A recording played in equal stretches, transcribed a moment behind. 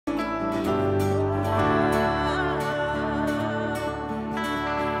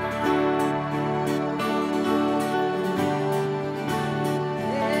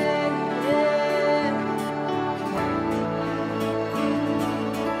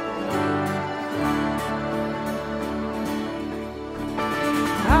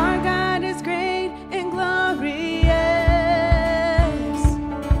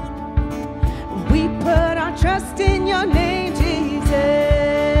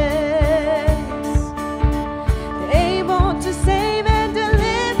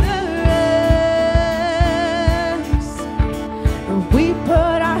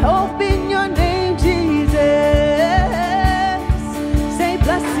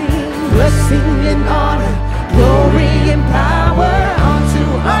blessing and honor, glory and power unto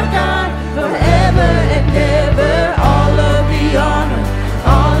our God forever and ever. All of the honor,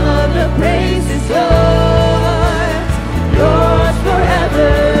 all of the praise is yours, yours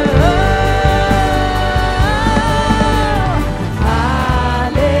forever.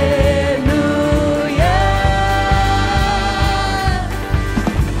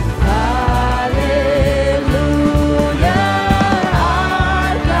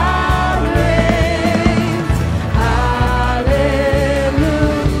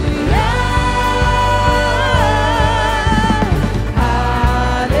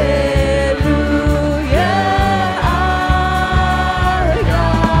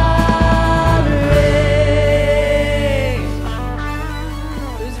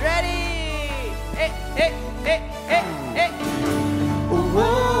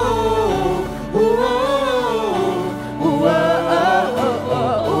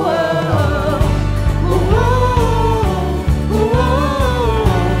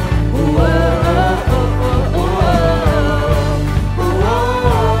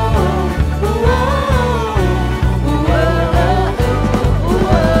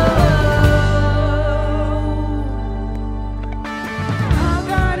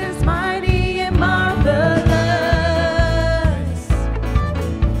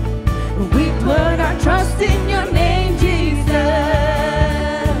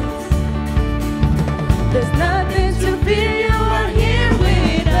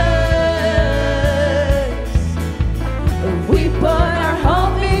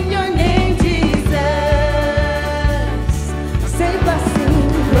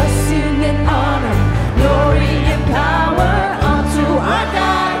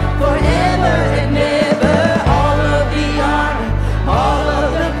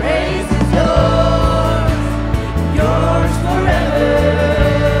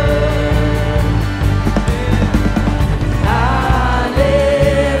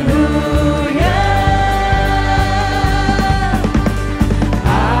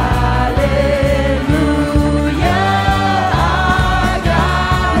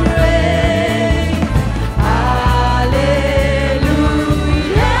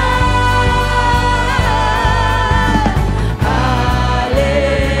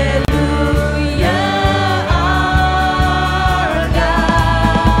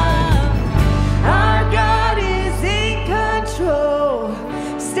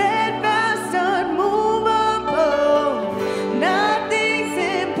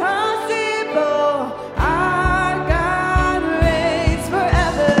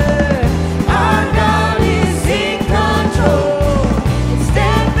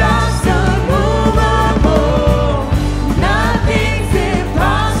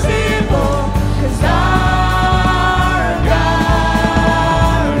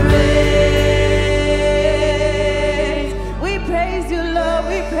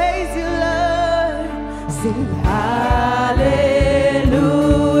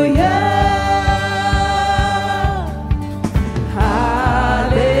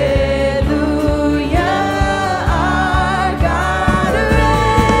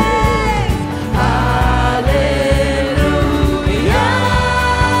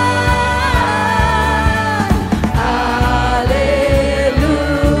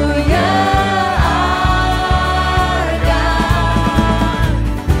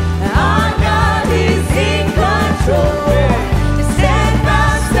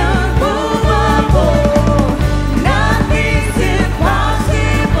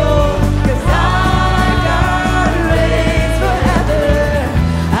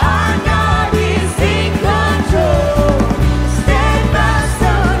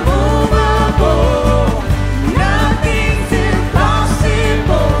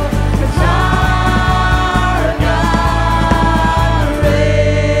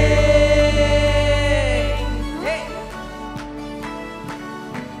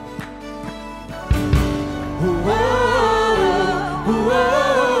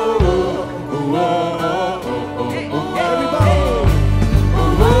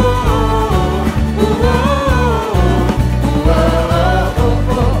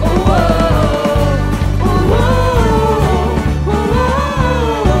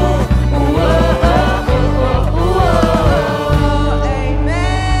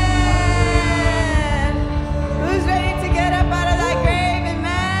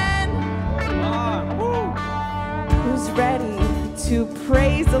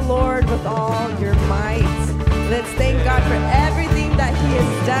 Praise the Lord with all your might. Let's thank God for everything that He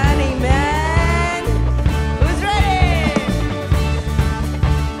has done. Amen. Who's ready?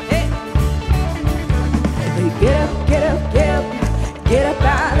 Hey. Get up, get up, get up, get up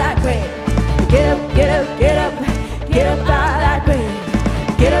out of that grave.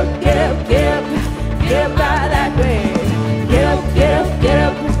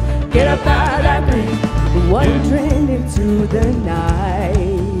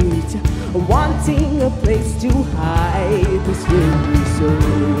 wanting a place to hide this weary soul,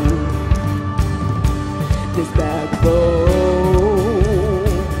 this backbone.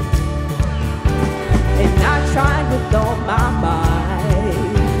 And I tried with all my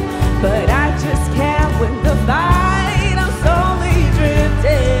might, but I just can't win the fight. I'm slowly drifting,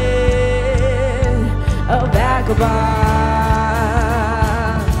 a vagabond.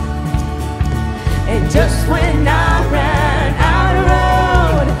 And just when I ran out of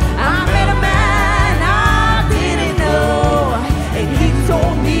road, I met a man I didn't know, and he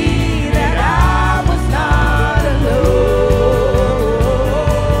told me that I was not alone.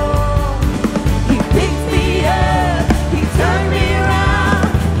 He picked me up, he turned me around,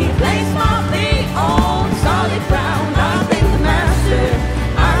 he placed my feet on solid ground. I thank the Master,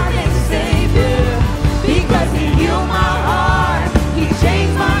 I thank the Savior, because he healed my heart, he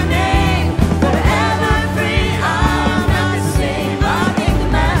changed my name, forever free. I'm not the same. I thank the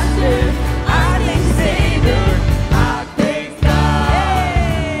Master, I thank the Savior, I thank God.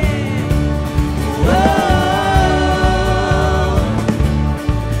 Whoa.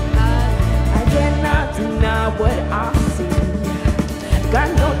 I cannot deny what I see. Got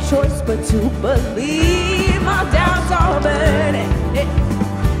no choice but to believe. My doubts are burning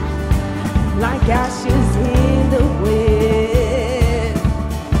like ashes in the wind.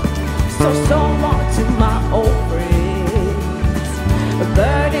 So long to my old friends, a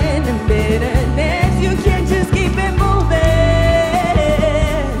burden and bitterness. You can't just keep it moving.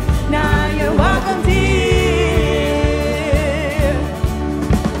 Now you're welcome here.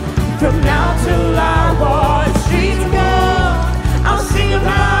 From now till I walk the streets of gold, I'll sing of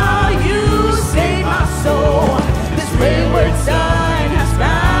how you saved my soul. This wayward son has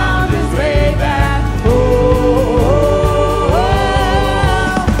found his way back home.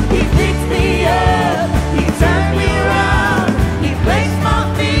 He picked me up, he turned me around, he placed my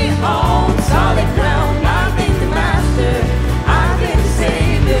feet on solid ground. I thank the Master, I thank the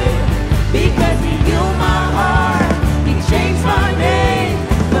Savior, because he healed my heart, he changed my name,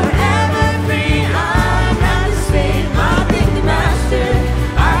 forever free. I'm not the same. I thank the Master,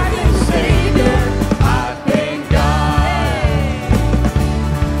 I thank the Savior, I thank God.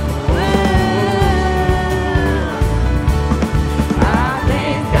 I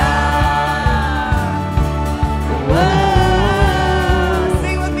thank God. Whoa.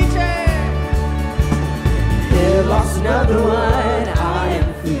 Sing with me, church. Here lost another one. I am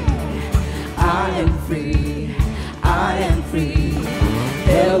free. I am free. I am free.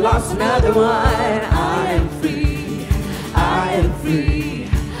 Here lost another one. I am free. I am free.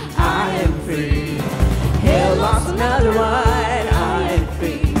 I am free. Here lost another one. I am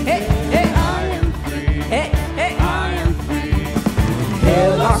free. Hey, hey, I am free. Hey, hey, I am free.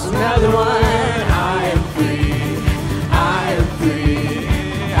 Here lost another one. I am free. I am free.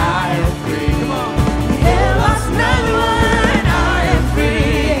 I am free. Come on. Here lost another one. I am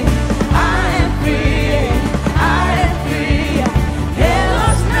free. I am free. I am free. Here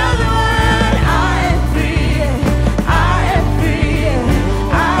lost another one. I am free. I am free.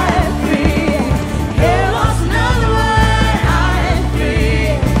 I am free. Here lost another one. I am free.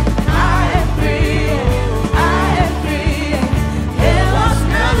 I am free. I am free. Here lost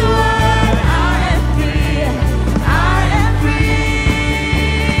another one. I am free. I am free.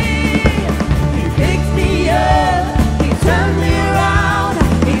 He picked me up, he turned me around,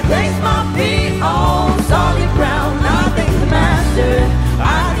 he placed my feet on solid ground. I thank the Master, I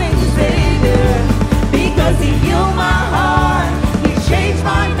thank the Savior, because he healed my heart, he changed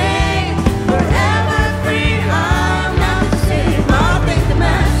my name, forever free. I'm not the same. I thank the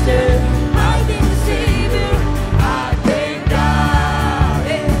Master, I thank the Savior, I thank God.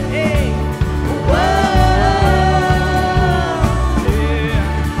 Hey, hey. Whoa.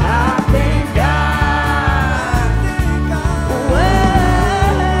 I thank God. Whoa.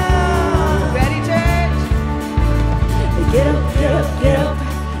 Ready, church? Get up, get up, get up,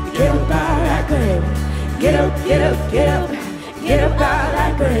 get up out of that grave. Get up, get up, get up, get up out of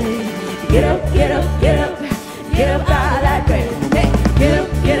that grave. Get up, get up, get up, get up out of that grave. Hey, get up,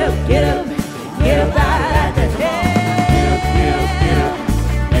 get up, get up, get up out of that grave. Get up, get up, get up,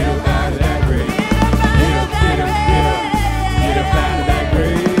 get up out of that grave. Get up, get up, get up, get up out of that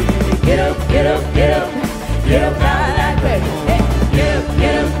grave. Get up, get up, get up, get up out of that grave. Hey, get up,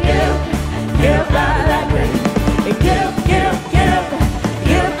 get up, get up, get up out of that grave. Get up, get up, get up,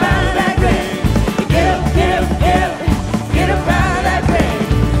 get up out of that grave. Get up, get up, get up, get up out of that grave.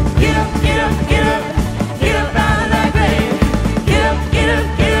 Get up, get up, get up, get up out of that grave.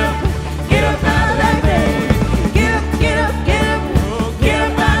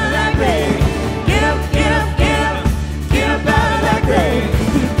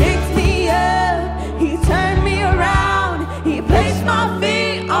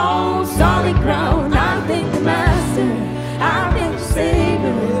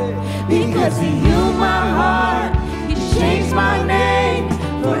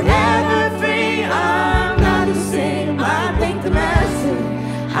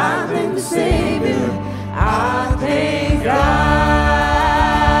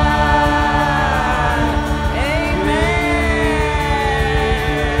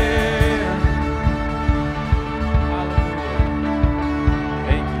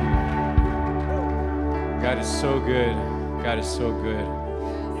 so good. God is so good.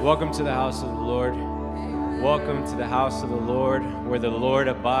 Welcome to the house of the Lord. Welcome to the house of the Lord, where the Lord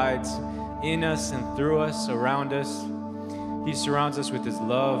abides in us and through us, around us. He surrounds us with His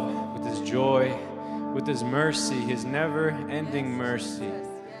love, with His joy, with His mercy, His never-ending mercy.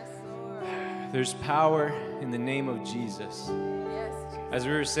 There's power in the name of Jesus. As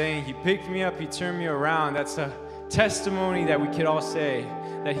we were saying, He picked me up, He turned me around. That's a testimony that we could all say,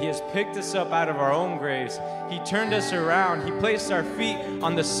 that He has picked us up out of our own graves. He turned us around. He placed our feet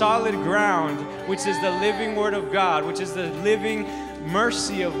on the solid ground, which is the living Word of God, which is the living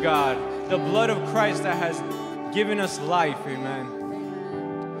mercy of God, the blood of Christ that has given us life. Amen.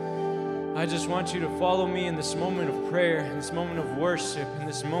 I just want you to follow me in this moment of prayer, in this moment of worship, in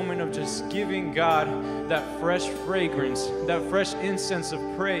this moment of just giving God that fresh fragrance, that fresh incense of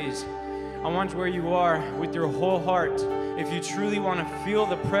praise. I want where you are with your whole heart. If you truly want to feel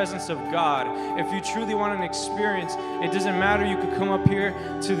the presence of God, if you truly want an experience, it doesn't matter. You could come up here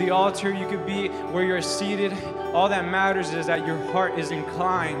to the altar. You could be where you're seated. All that matters is that your heart is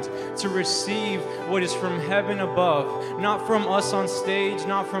inclined to receive what is from heaven above, not from us on stage,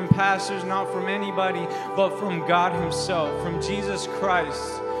 not from pastors, not from anybody, but from God Himself, from Jesus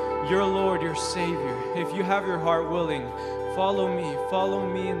Christ, your Lord, your Savior. If you have your heart willing, follow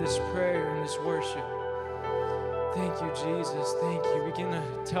me in this prayer, in this worship. Thank you, Jesus. Thank you. Begin to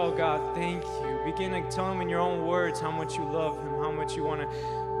tell God, thank you. Begin to tell Him in your own words how much you love Him, how much you want to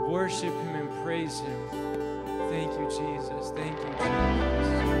worship Him and praise Him. Thank you, Jesus. Thank you, Jesus.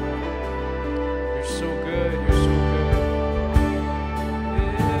 You're so good. You're so good.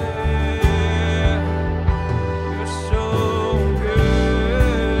 Yeah. You're so good.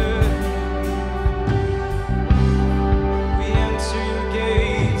 We enter your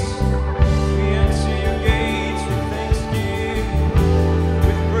gates. We enter your gates with thanksgiving,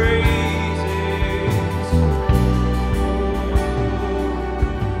 with praises.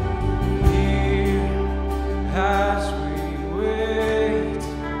 Here, as we wait,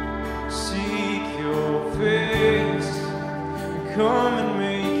 seek your face.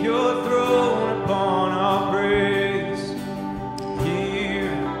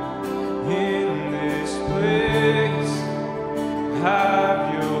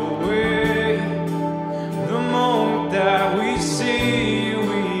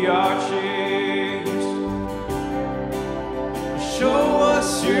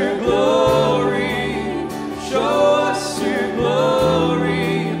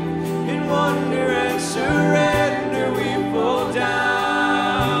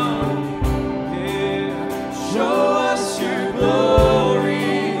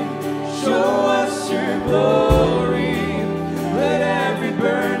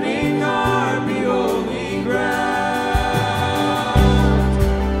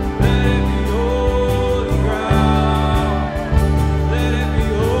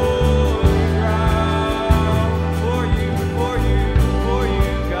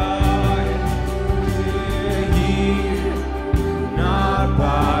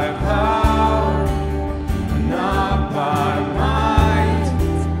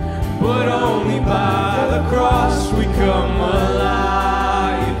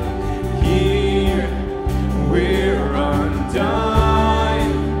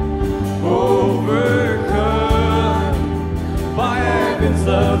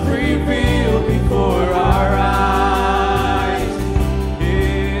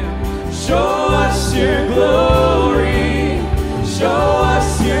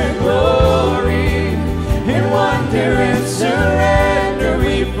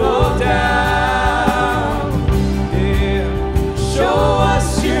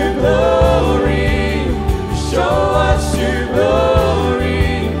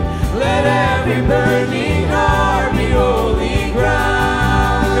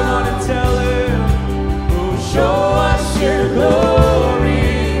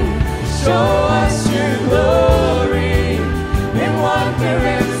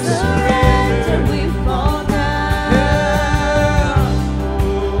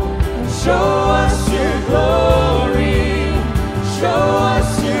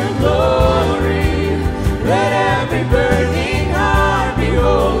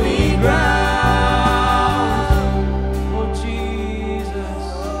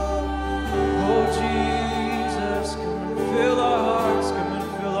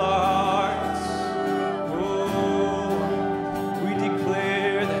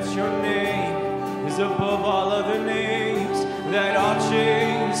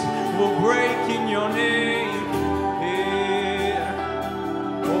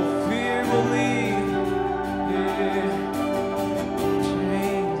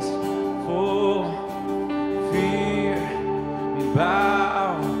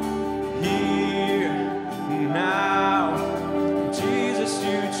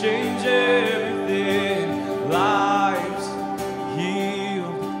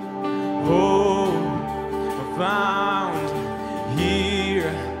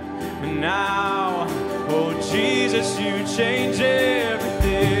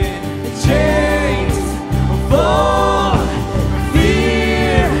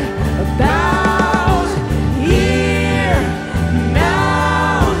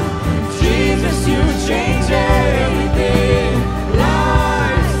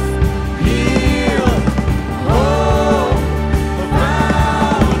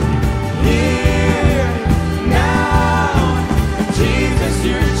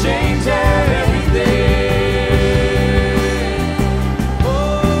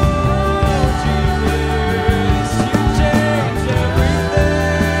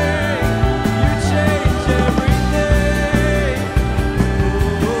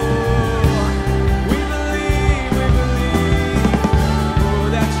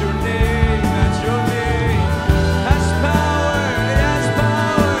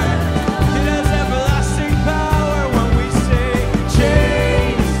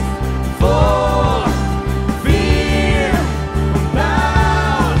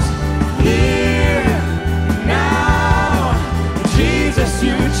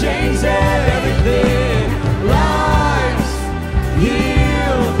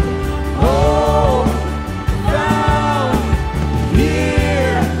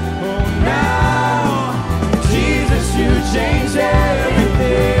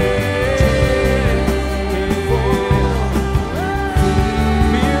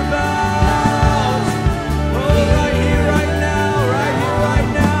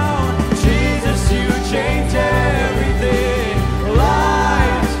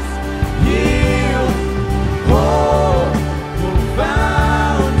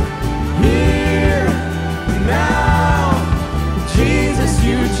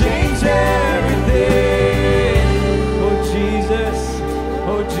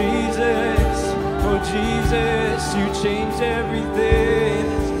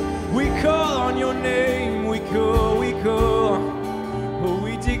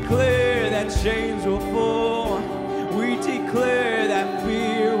 declare that chains will fall. We declare that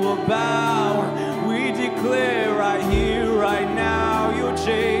fear will bow. We declare right here, right now, you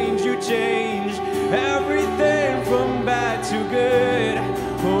change everything from bad to good.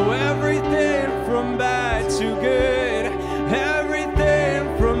 Oh, everything from bad to good.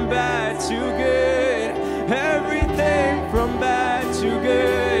 Everything from bad to good. Everything from bad to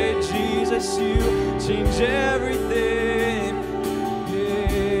good. Jesus, you change everything.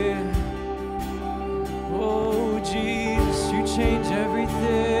 Yeah. Oh, Jesus, you change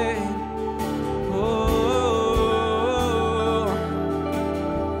everything. Oh,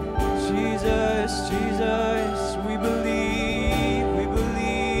 Jesus, Jesus, we believe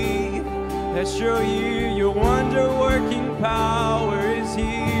that you're here. Your wonder-working power is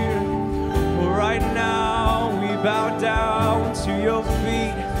here. Well, right now we bow down to your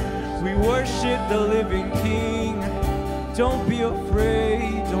feet. We worship the living King. Don't be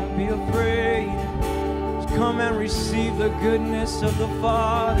afraid, don't be afraid. Just come and receive the goodness of the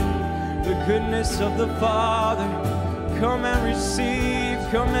Father, the goodness of the Father. Come and receive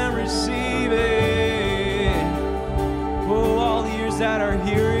it. Oh, all ears that are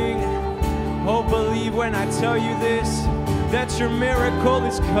hearing, oh, believe when I tell you this, that your miracle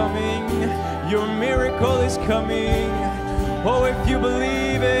is coming. Your miracle is coming. Oh, if you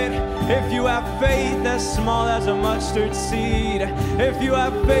believe it, if you have faith as small as a mustard seed, if you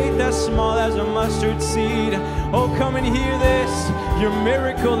have faith as small as a mustard seed, oh, come and hear this. Your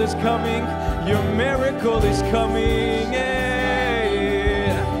miracle is coming. Your miracle is coming.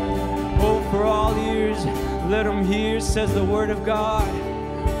 Yeah. Oh, for all ears, let them hear, says the word of God.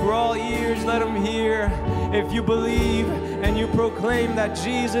 For all ears, let them hear. If you believe and you proclaim that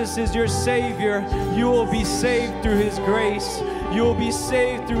Jesus is your Savior, you will be saved through His grace. You will be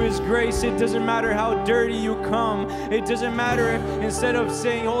saved through His grace. It doesn't matter how dirty you come. It doesn't matter if instead of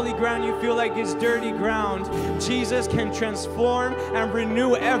saying holy ground, you feel like it's dirty ground. Jesus can transform and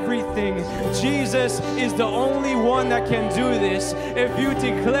renew everything. Jesus is the only one that can do this. If you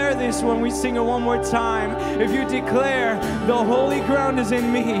declare this when we sing it one more time, if you declare, the holy ground is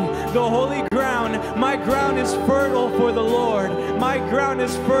in me, the holy ground, my ground is fertile for the Lord. My ground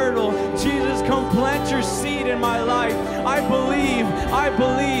is fertile. Jesus, come plant your seed in my life. I believe,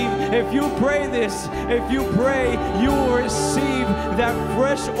 if you pray this, if you pray, you will receive that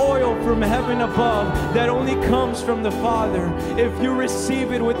fresh oil from heaven above that only comes from the Father. If you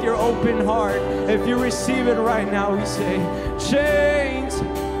receive it with your open heart, if you receive it right now, we say, chains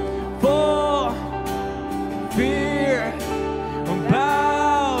fall, fear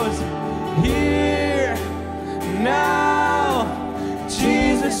bows here now.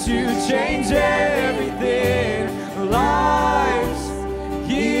 Jesus, you change everything. Lives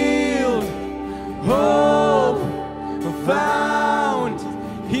healed, hope found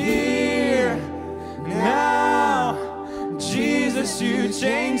here now. Jesus, you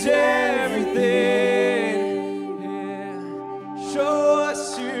change everything. Yeah. Show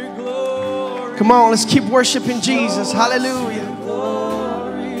us your glory. Come on, let's keep worshiping Jesus. Hallelujah.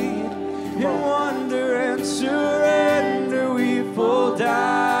 Glory, in wonder and surrender we fall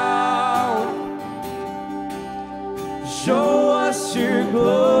down. Show us your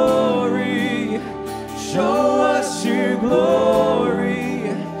glory. Show us your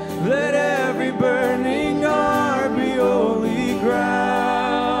glory. Let every burning heart be holy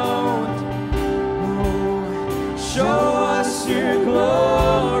ground. Oh, show us your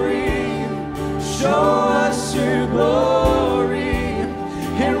glory. Show us your glory.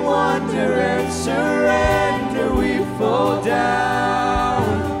 In wonder and surrender we fall down.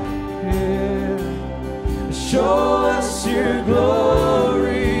 Yeah. Show us your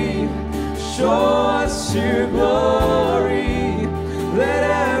glory. Show us your glory. Let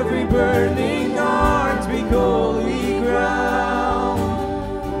every burning heart be holy ground.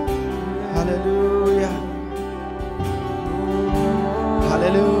 Hallelujah.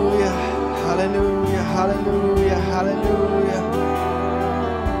 Hallelujah. Hallelujah. Hallelujah. Hallelujah.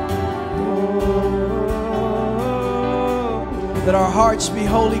 Let our hearts be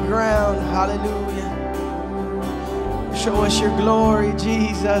holy ground. Hallelujah. Show us your glory,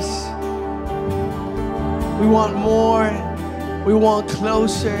 Jesus. We want more. We want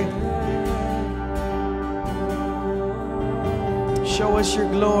closer. Show us your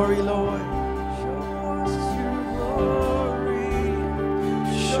glory, Lord.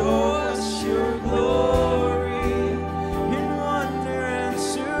 Show us your glory. In wonder and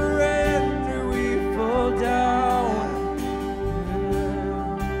surrender we fall down.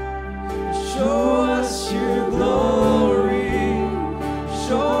 Show us your glory.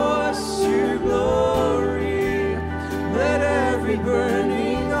 Show us your glory. Let every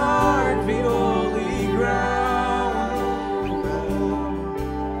burning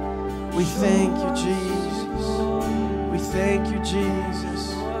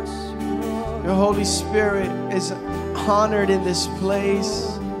Jesus. Your Holy Spirit is honored in this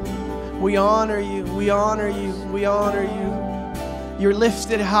place. We honor you, we honor you, we honor you. You're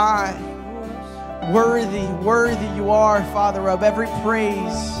lifted high. Worthy, worthy you are, Father, of every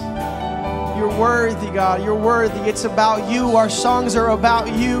praise. You're worthy, God, you're worthy. It's about you. Our songs are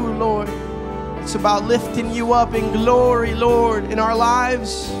about you, Lord. It's about lifting you up in glory, Lord, in our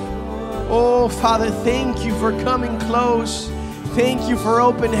lives. Oh, Father, thank you for coming close. Thank you for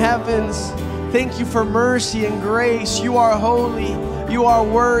open heavens. Thank you for mercy and grace. You are holy. You are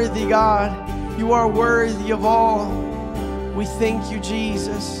worthy, God. You are worthy of all. We thank you,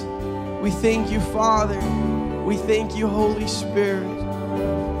 Jesus. We thank you, Father. We thank you, Holy Spirit.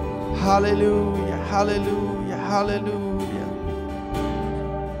 Hallelujah, hallelujah, hallelujah.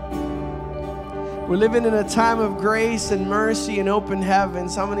 We're living in a time of grace and mercy and open heaven.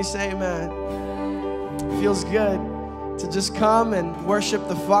 Somebody say amen. It feels good to just come and worship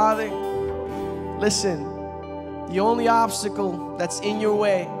the Father. Listen, the only obstacle that's in your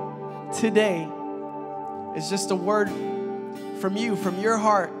way today is just a word from you, from your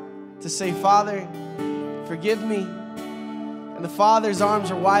heart, to say, Father, forgive me. And the Father's arms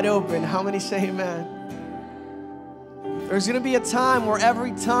are wide open. How many say amen? There's going to be a time where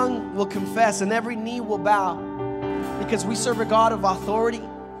every tongue will confess and every knee will bow, because we serve a God of authority.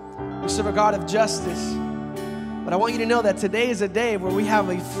 We serve a God of justice. But I want you to know that today is a day where we have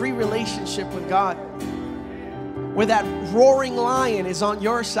a free relationship with God, where that roaring lion is on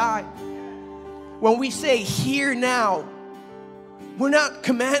your side. When we say, here now, we're not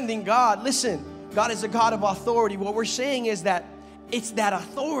commanding God. Listen, God is a God of authority. What we're saying is that it's that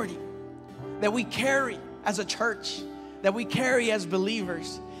authority that we carry as a church, that we carry as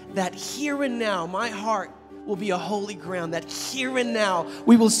believers, that here and now, my heart will be a holy ground, that here and now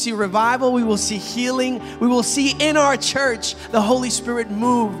we will see revival, we will see healing, we will see in our church the Holy Spirit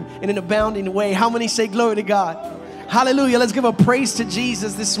move in an abounding way. How many say glory to God? Hallelujah. Let's give a praise to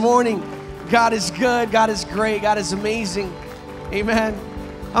Jesus this morning. God is good, God is great, God is amazing. Amen.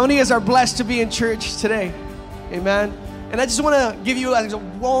 How many of you guys are blessed to be in church today? Amen. And I just want to give you a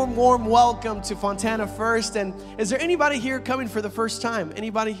warm welcome to Fontana First. And is there anybody here coming for the first time?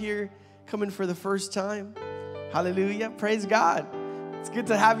 Anybody here coming for the first time? Hallelujah. Praise God. It's good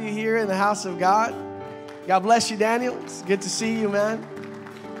to have you here in the house of God. God bless you, Daniel. It's good to see you, man.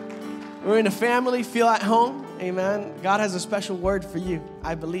 We're in a family. Feel at home. Amen. God has a special word for you,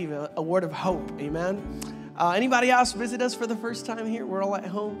 I believe, a word of hope. Amen. Anybody else visit us for the first time here? We're all at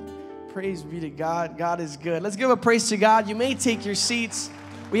home. Praise be to God. God is good. Let's give a praise to God. You may take your seats.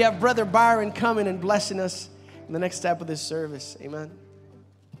 We have Brother Byron coming and blessing us in the next step of this service. Amen.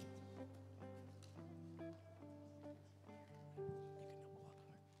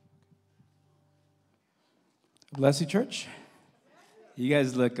 Bless you, church. You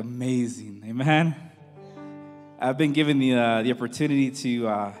guys look amazing. Amen. I've been given the opportunity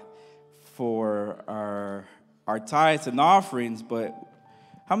to for our tithes and offerings, but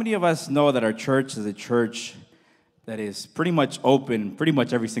how many of us know that our church is a church that is pretty much open pretty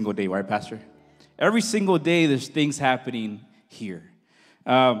much every single day, right, Pastor? Every single day there's things happening here.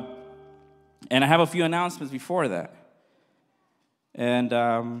 And I have a few announcements before that.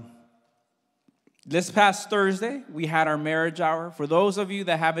 And this past Thursday, we had our marriage hour. For those of you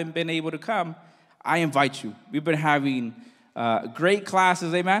that haven't been able to come, I invite you. We've been having great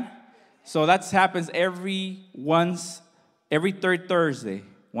classes, amen? So that happens every third Thursday,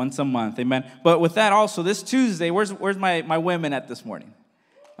 once a month, amen? But with that also, this Tuesday, where's my women at this morning?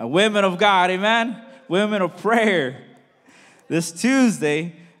 Women of God, amen? Women of prayer. This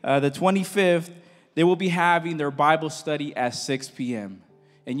Tuesday, the 25th, they will be having their Bible study at 6 p.m.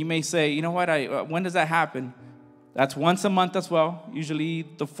 And you may say, you know what, when does that happen? That's once a month as well, usually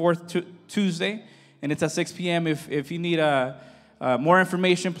the fourth Tuesday, and it's at 6 p.m. If you need more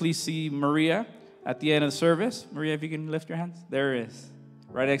information, please see Maria at the end of the service. Maria, if you can lift your hands. There it is,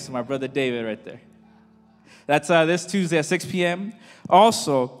 right next to my brother David right there. That's this Tuesday at 6 p.m.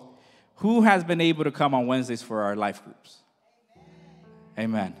 Also, who has been able to come on Wednesdays for our life groups?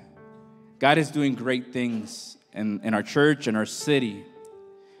 Amen. God is doing great things in our church and our city.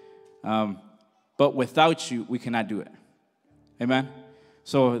 But without you, we cannot do it. Amen?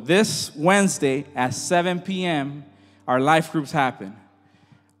 So this Wednesday at 7 p.m., our life groups happen.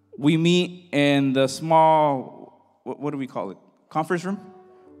 We meet in the small, what do we call it? Conference room?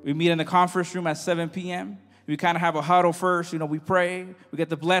 We meet in the conference room at 7 p.m. We kind of have a huddle first. We pray. We get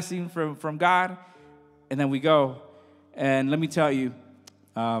the blessing from God. And then we go. And let me tell you,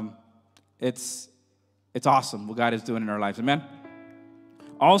 it's awesome what God is doing in our lives. Amen?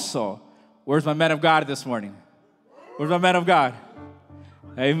 Also, where's my men of God this morning? Where's my man of God?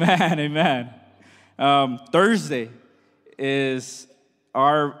 Amen, amen. Thursday is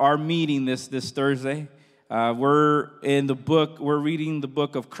our meeting this Thursday. We're reading the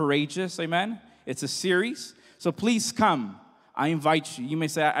book of Courageous, amen? It's a series, so please come. I invite you. You may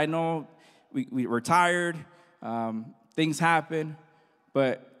say, I know we're tired, things happen,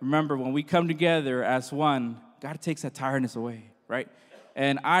 but remember, when we come together as one, God takes that tiredness away, right?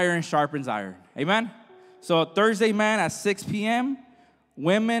 And iron sharpens iron, amen? So Thursday, man, at 6 p.m.,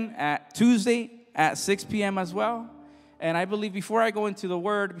 women at Tuesday at 6 p.m. as well. And I believe before I go into the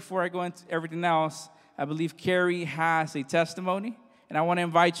word, before I go into everything else, I believe Carrie has a testimony, and I want to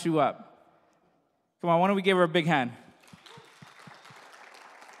invite you up. Come on, why don't we give her a big hand?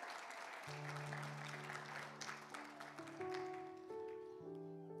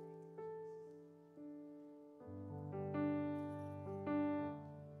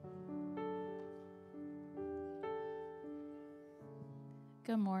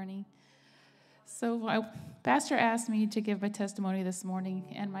 Good morning. So Pastor asked me to give a testimony this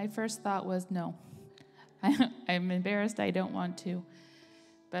morning, and my first thought was no. I'm embarrassed. I don't want to.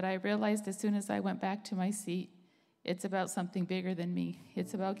 But I realized as soon as I went back to my seat, it's about something bigger than me.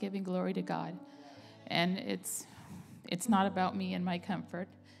 It's about giving glory to God. And it's not about me and my comfort.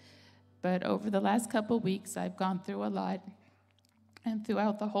 But over the last couple weeks, I've gone through a lot. And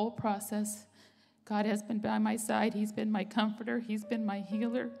throughout the whole process, God has been by my side. He's been my comforter. He's been my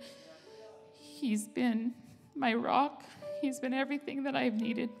healer. He's been my rock. He's been everything that I've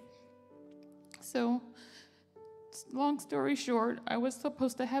needed. So, long story short, I was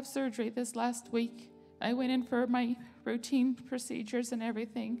supposed to have surgery this last week. I went in for my routine procedures and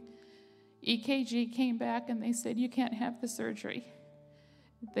everything. EKG came back and they said, you can't have the surgery.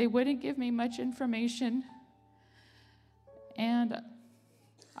 They wouldn't give me much information. And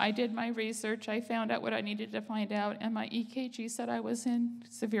I did my research. I found out what I needed to find out, and my EKG said I was in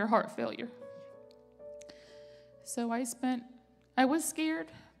severe heart failure. So I was scared,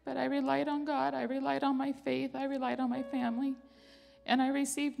 but I relied on God. I relied on my faith. I relied on my family. And I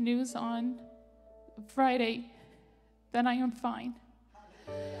received news on Friday that I am fine.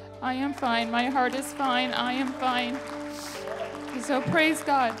 I am fine. My heart is fine. I am fine. So praise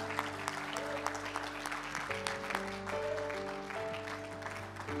God.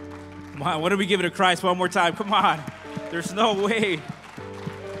 Come on, why don't we give it to Christ one more time? Come on. There's no way.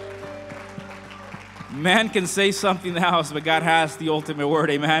 Man can say something else, but God has the ultimate word,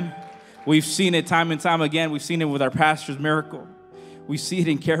 amen? We've seen it time and time again. We've seen it with our pastor's miracle. We see it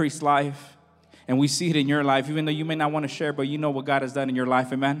in Carrie's life, and we see it in your life, even though you may not want to share, but you know what God has done in your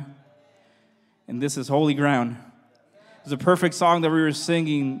life, amen? And this is holy ground. It's a perfect song that we were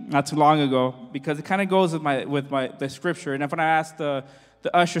singing not too long ago, because it kind of goes with the scripture. And when I asked the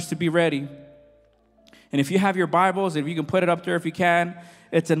ushers to be ready, and if you have your Bibles, if you can put it up there if you can,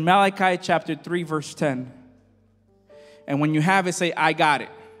 it's in Malachi chapter 3, verse 10. And when you have it, say, I got it.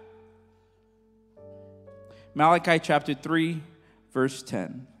 Malachi chapter 3, verse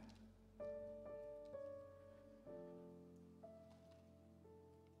 10.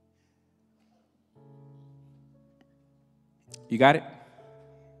 You got it?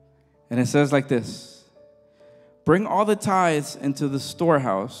 And it says like this: bring all the tithes into the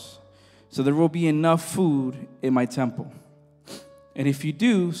storehouse, so there will be enough food in my temple. And if you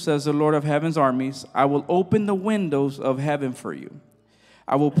do, says the Lord of heaven's armies, I will open the windows of heaven for you.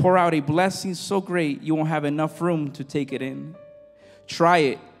 I will pour out a blessing so great you won't have enough room to take it in. Try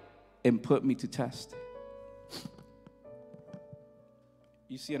it and put me to test.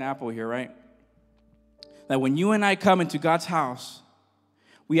 You see an apple here, right? That when you and I come into God's house,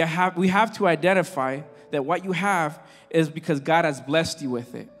 we have to identify that what you have is because God has blessed you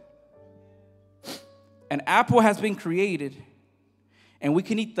with it. An apple has been created, and we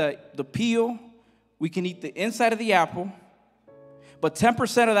can eat the peel, we can eat the inside of the apple, but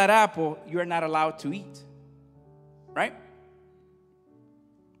 10% of that apple you're not allowed to eat, right?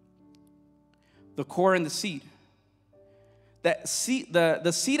 The core and the seed. That seed,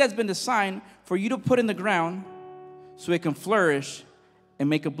 the seed has been designed for you to put in the ground so it can flourish and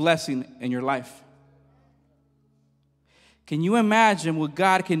make a blessing in your life. Can you imagine what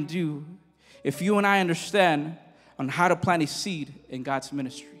God can do if you and I understand on how to plant a seed in God's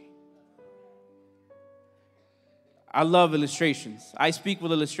ministry? I love illustrations. I speak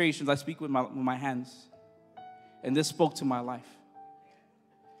with illustrations. I speak with my hands. And this spoke to my life.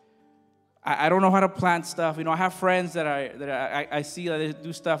 I don't know how to plant stuff. You know, I have friends that I see that they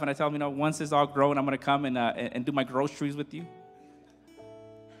do stuff, and I tell them, you know, once it's all grown, I'm going to come and do my groceries with you.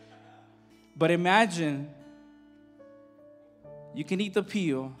 But imagine you can eat the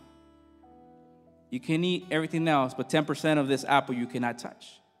peel, You can eat everything else, but 10% of this apple you cannot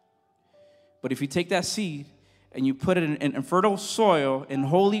touch. But if you take that seed and you put it in fertile soil, in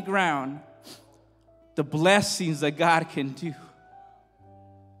holy ground, the blessings that God can do.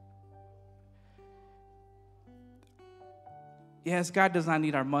 Yes, God does not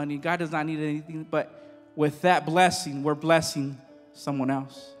need our money. God does not need anything. But with that blessing, we're blessing someone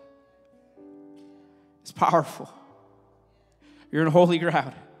else. It's powerful. You're in holy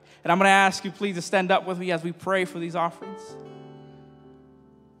ground. And I'm going to ask you, please, to stand up with me as we pray for these offerings.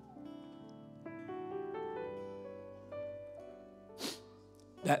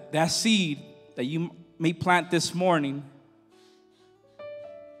 That seed that you may plant this morning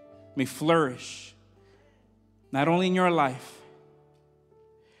may flourish, not only in your life,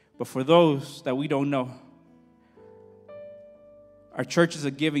 but for those that we don't know. Our church is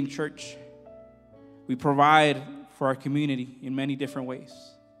a giving church. We provide for our community in many different ways.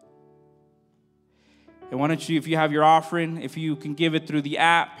 And why don't you, if you have your offering, if you can give it through the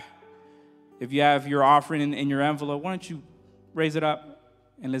app, if you have your offering in your envelope, why don't you raise it up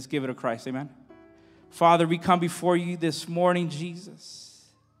and let's give it to Christ, amen? Father, we come before you this morning, Jesus.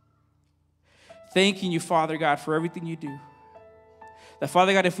 Thanking you, Father God, for everything you do. That,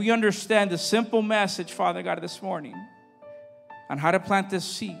 Father God, if we understand the simple message, Father God, this morning on how to plant this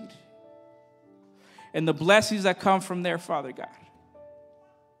seed and the blessings that come from there, Father God,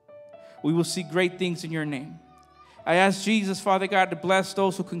 we will see great things in your name. I ask Jesus, Father God, to bless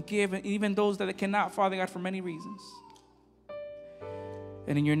those who can give and even those that cannot, Father God, for many reasons.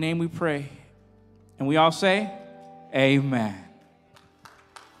 And in your name we pray. And we all say, amen.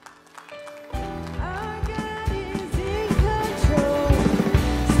 Our God is in control.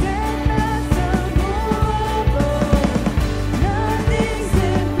 Steadfast, unmovable. Nothing's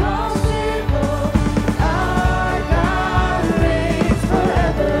impossible. Our God reigns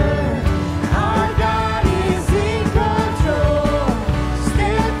forever. Our God is in control.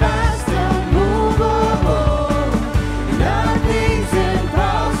 Steadfast, unmovable. Nothing's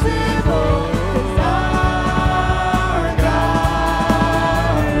impossible. 'Cause our God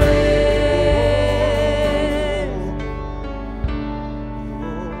reigns.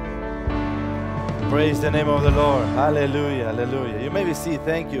 Praise the name of the Lord. Hallelujah, hallelujah. You may be seated.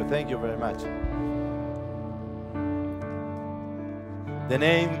 Thank you very much. The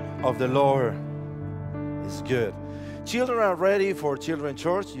name of the Lord is good. Children are ready for Children's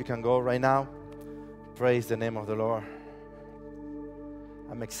Church. You can go right now. Praise the name of the Lord.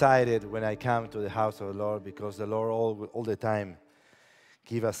 I'm excited when I come to the house of the Lord because the Lord all the time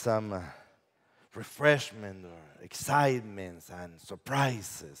give us some refreshment or excitements and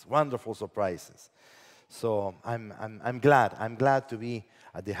surprises, wonderful surprises. So I'm glad. I'm glad to be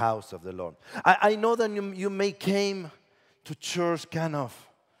at the house of the Lord. I know that you may came to church kind of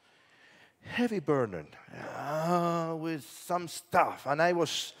heavy burden with some stuff, and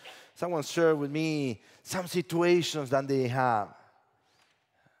someone shared with me some situations that they have.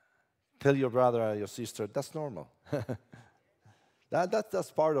 Tell your brother or your sister, that's normal.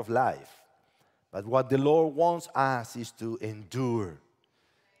 That's part of life. But what the Lord wants us is to endure.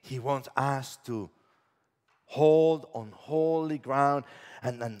 He wants us to hold on holy ground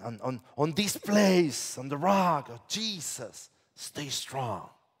and on this place, on the rock of Jesus, stay strong.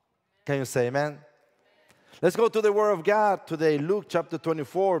 Can you say amen? Let's go to the Word of God today, Luke chapter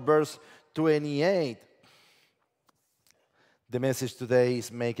 24, verse 28. The message today is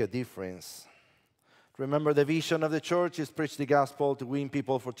make a difference. Remember, the vision of the church is preach the gospel, to win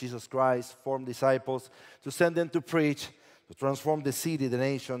people for Jesus Christ, form disciples, to send them to preach, to transform the city, the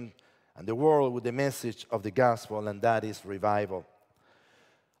nation, and the world with the message of the gospel, and that is revival.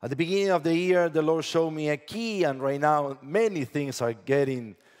 At the beginning of the year, the Lord showed me a key, and right now many things are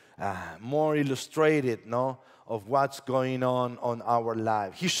getting more illustrated, no, of what's going on our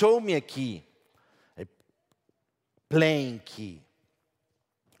life. He showed me a key, a plain key.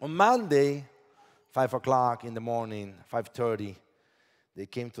 On Monday, 5 o'clock in the morning, 5:30, they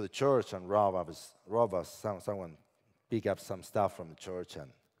came to the church and robbed us. Someone picked up some stuff from the church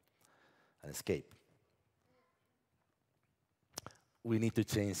and escaped. We need to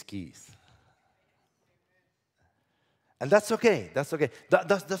change keys. And that's okay. That's okay.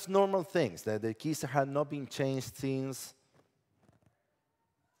 That's normal things. The keys have not been changed since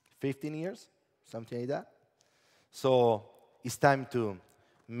 15 years, something like that. So it's time to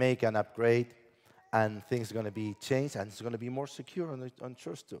make an upgrade, and things are going to be changed, and it's going to be more secure on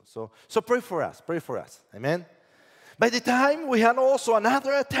church too. So pray for us. Pray for us. Amen. By the time we had also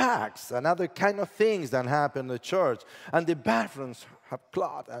another attacks, another kind of things that happened in the church, and the bathrooms have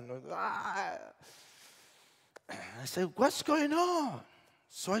clogged, and I said, what's going on?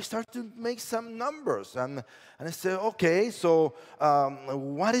 So I started to make some numbers, and I said, okay, so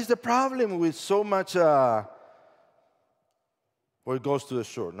what is the problem with so much where it goes to the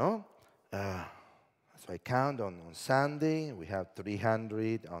shore, no? So I count on Sunday, we have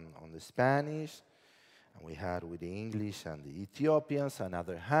 300 on the Spanish, and we had with the English and the Ethiopians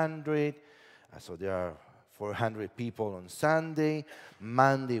another 100. So there are 400 people on Sunday.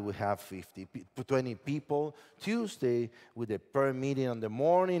 Monday we have 20 people. Tuesday with the prayer meeting in the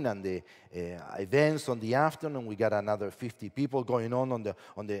morning and the events on the afternoon, we got another 50 people going on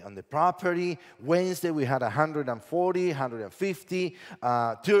the property. Wednesday we had 140, 150.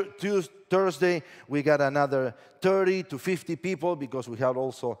 Thursday we got another 30 to 50 people because we had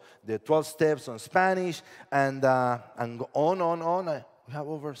also the 12 steps on Spanish and on. We have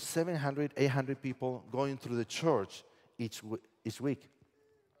over 700, 800 people going through the church each week.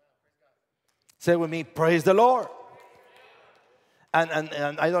 Say with me, praise the Lord. And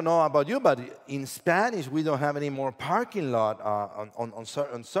I don't know about you, but in Spanish, we don't have any more parking lot on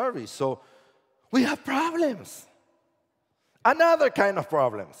service. So we have problems. Another kind of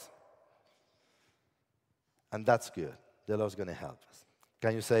problems. And that's good. The Lord's going to help us.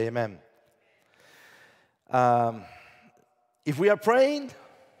 Can you say amen? If we are praying,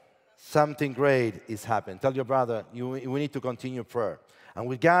 something great is happening. Tell your brother, we need to continue prayer. And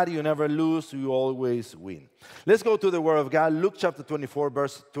with God, you never lose, you always win. Let's go to the Word of God. Luke chapter 24,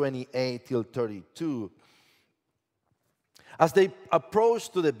 verse 28 till 32. As they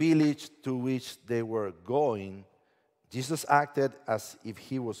approached to the village to which they were going, Jesus acted as if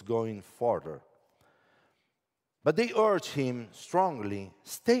he was going further. But they urged him strongly,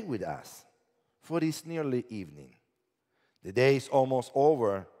 stay with us, for it is nearly evening. The day is almost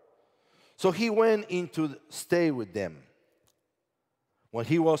over. So he went in to stay with them. When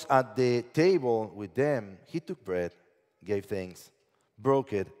he was at the table with them, he took bread, gave thanks,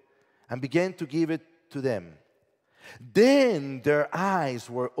 broke it, and began to give it to them. Then their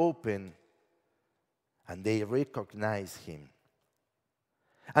eyes were opened, and they recognized him.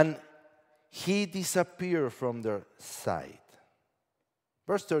 And he disappeared from their sight.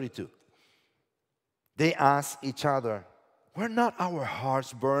 Verse 32. They asked each other, were not our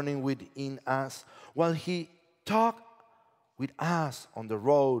hearts burning within us while he talked with us on the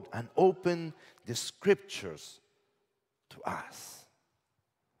road and opened the scriptures to us?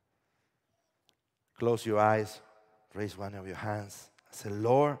 Close your eyes, raise one of your hands, and say,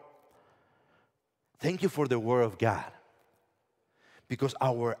 Lord, thank you for the word of God, because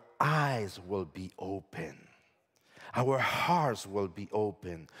our eyes will be open. Our hearts will be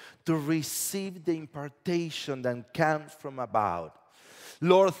open to receive the impartation that comes from above.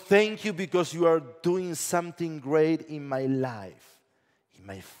 Lord, thank you because you are doing something great in my life, in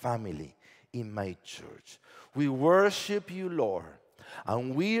my family, in my church. We worship you, Lord.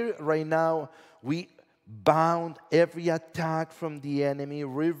 And right now, we bound every attack from the enemy.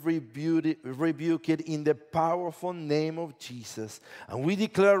 We rebuke it in the powerful name of Jesus. And we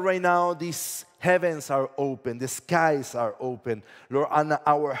declare right now these heavens are open, the skies are open, Lord, and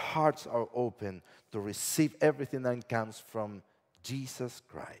our hearts are open to receive everything that comes from Jesus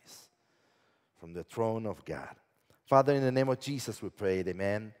Christ, from the throne of God. Father, in the name of Jesus we pray,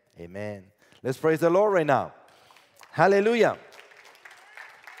 amen, amen. Let's praise the Lord right now. Hallelujah.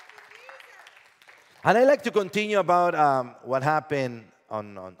 And I'd like to continue about what happened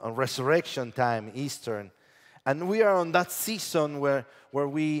on resurrection time, Easter. And we are on that season where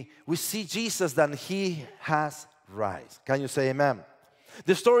we see Jesus that he has rise. Can you say amen?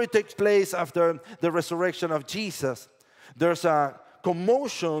 The story takes place after the resurrection of Jesus. There's a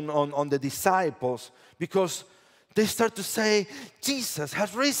commotion on the disciples because they start to say, Jesus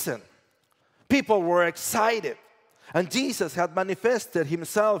has risen. People were excited. And Jesus had manifested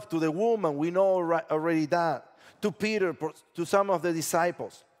himself to the woman, we know already that, to Peter, to some of the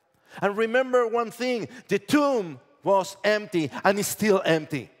disciples. And remember one thing, the tomb was empty and is still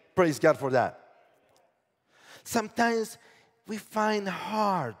empty. Praise God for that. Sometimes we find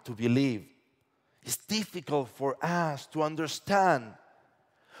hard to believe. It's difficult for us to understand.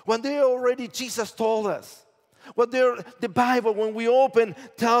 When Jesus told us, what the Bible, when we open,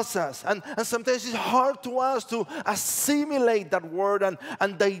 tells us. And sometimes it's hard to us to assimilate that word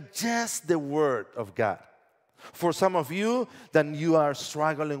and digest the word of God. For some of you, then you are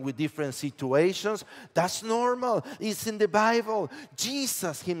struggling with different situations. That's normal. It's in the Bible.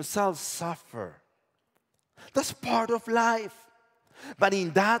 Jesus himself suffered. That's part of life. But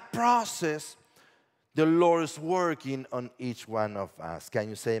in that process, the Lord is working on each one of us. Can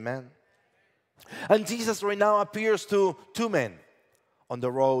you say amen? And Jesus right now appears to two men on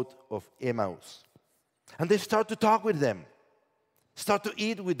the road of Emmaus. And they start to talk with them. start to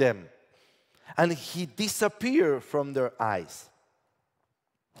eat with them. And he disappeared from their eyes.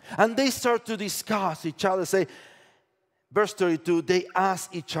 And they start to discuss each other, say, verse 32, they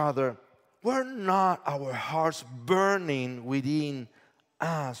ask each other, were not our hearts burning within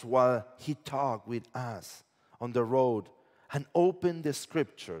us while he talked with us on the road and opened the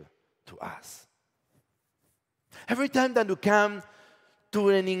scripture to us? Every time that you come to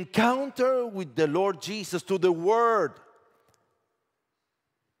an encounter with the Lord Jesus, to the Word,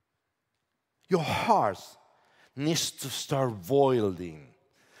 your heart needs to start boiling.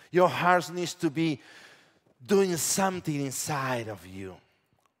 Your heart needs to be doing something inside of you.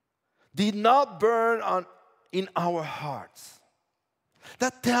 Did not burn in our hearts.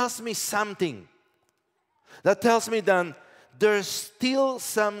 That tells me something. That tells me that there's still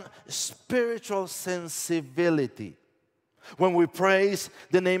some spiritual sensibility. When we praise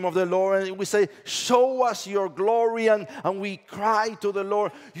the name of the Lord and we say, show us your glory, and we cry to the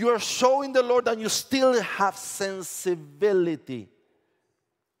Lord, you are showing the Lord that you still have sensibility.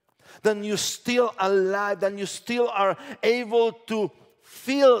 That you still alive, that you still are able to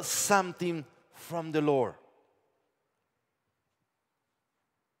feel something from the Lord.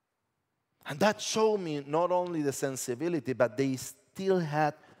 And that showed me not only the sensibility, but they still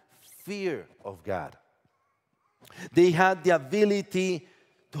had fear of God. They had the ability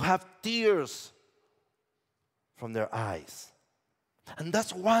to have tears from their eyes. And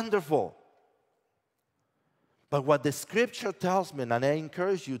that's wonderful. But what the scripture tells me, and I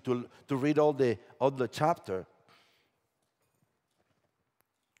encourage you to read all the chapter,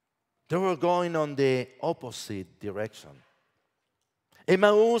 they were going on the opposite direction.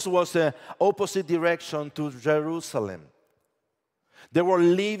 Emmaus was the opposite direction to Jerusalem. They were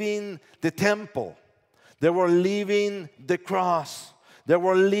leaving the temple. They were leaving the cross. They're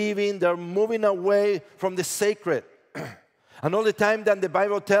moving away from the sacred. And all the time that the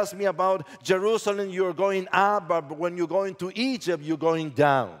Bible tells me about Jerusalem, you're going up, but when you're going to Egypt, you're going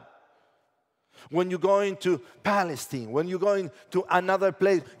down. When you're going to Palestine, when you're going to another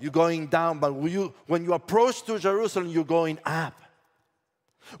place, you're going down. But when you approach to Jerusalem, you're going up.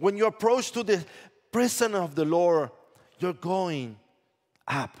 When you approach to the presence of the Lord, you're going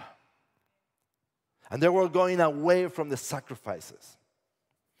up. And they were going away from the sacrifices.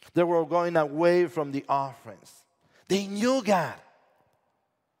 They were going away from the offerings. They knew God.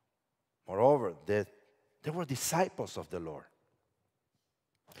 Moreover, they were disciples of the Lord.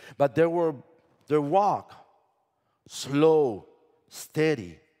 But their walk, slow,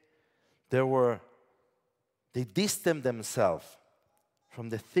 steady. They distanced themselves from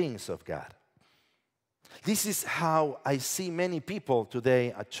the things of God. This is how I see many people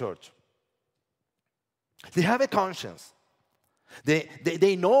today at church. They have a conscience.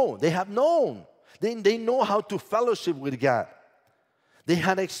 They know, they have known. They know how to fellowship with God. They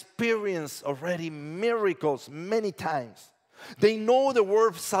had experienced already miracles many times. They know the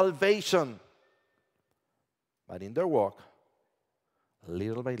word salvation. But in their walk,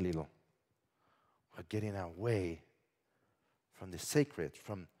 little by little, we're getting away from the sacred,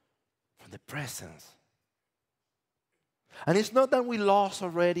 from the presence. And it's not that we lost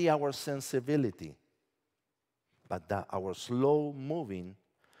already our sensibility, but that our slow moving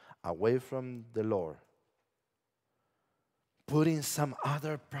away from the Lord, putting some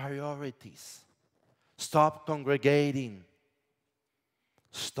other priorities, stop congregating,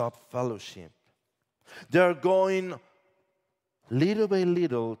 stop fellowship. They're going little by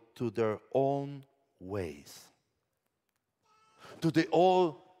little to their own ways, to the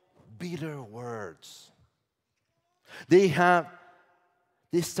old bitter words. They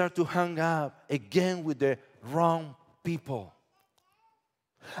start to hang up again with the wrong people.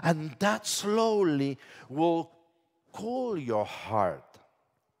 And that slowly will cool your heart.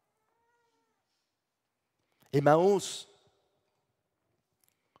 Emmaus,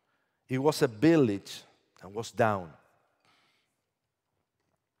 it was a village and was down.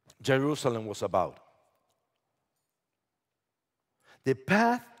 Jerusalem was about. The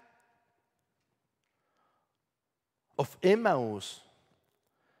path of Emmaus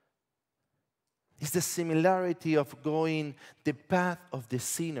is the similarity of going the path of the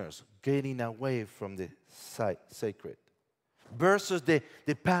sinners, getting away from the sacred, versus the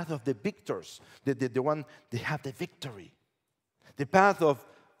path of the victors, the one they have the victory. The path of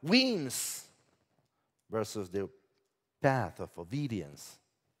wins versus the path of obedience.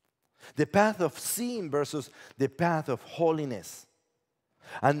 The path of sin versus the path of holiness.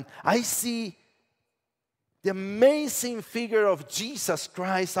 And I see the amazing figure of Jesus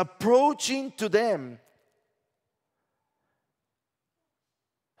Christ approaching to them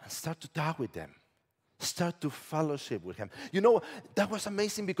and start to talk with them. Start to fellowship with him. You know, that was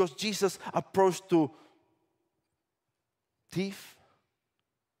amazing because Jesus approached to thief.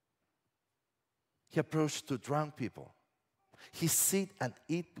 He approached to drunk people. He sit and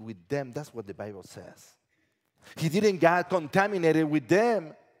eat with them. That's what the Bible says. He didn't get contaminated with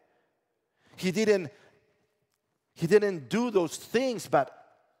them. He didn't do those things, but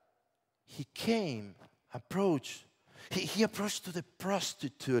he came, approached. He approached to the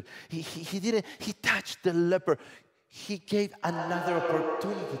prostitute. He touched the leper. He gave another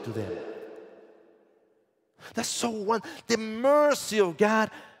opportunity to them. That's so one. The mercy of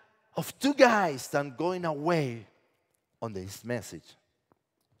God of two guys that going away on this message.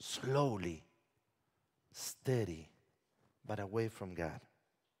 Slowly, steady, but away from God.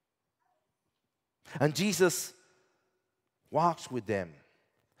 And Jesus walks with them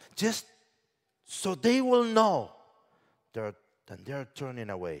just so they will know that they're turning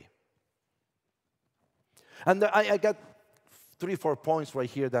away. And I got 3-4 points right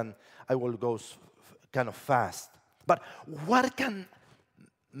here, then I will go kind of fast. But what can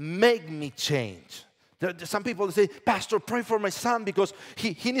make me change? Some people say, Pastor, pray for my son because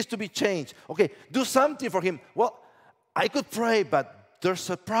he needs to be changed. Okay, do something for him. Well, I could pray, but there's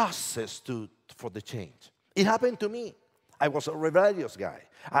a process for the change. It happened to me. I was a rebellious guy.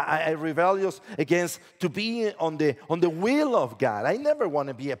 I rebellious against to be on the will of God. I never want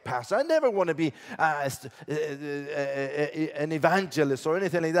to be a pastor. I never want to be an evangelist or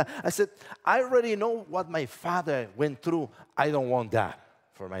anything like that. I said, I already know what my father went through. I don't want that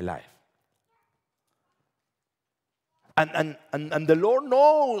for my life. And the Lord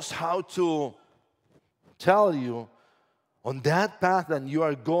knows how to tell you on that path that you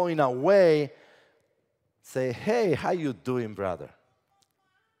are going away. Say, hey, how you doing, brother?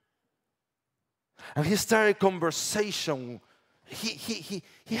 And he started a conversation. He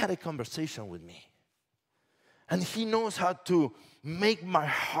had a conversation with me. And he knows how to make my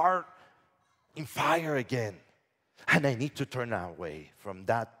heart in fire again. And I need to turn away from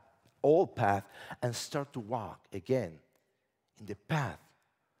that old path and start to walk again in the path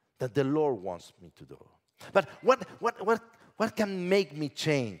that the Lord wants me to do. But what can make me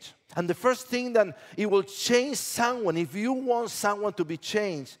change? And the first thing that it will change someone, if you want someone to be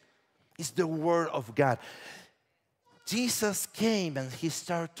changed, is the Word of God. Jesus came and he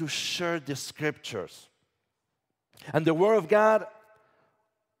started to share the scriptures. And the Word of God,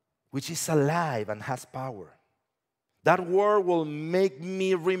 which is alive and has power, that Word will make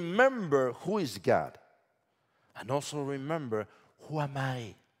me remember who is God. And also remember, who am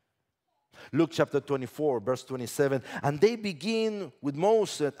I? Luke chapter 24, verse 27. And they begin with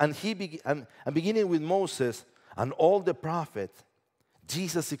Moses, and beginning with Moses and all the prophets,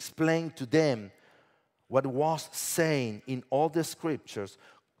 Jesus explained to them what was saying in all the scriptures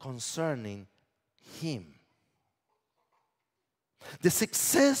concerning him. The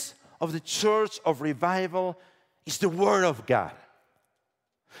success of the church of revival is the Word of God.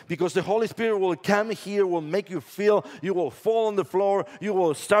 Because the Holy Spirit will come here, will make you feel, you will fall on the floor, you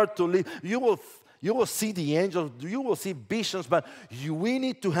will start to live, you will see the angels, you will see visions, but we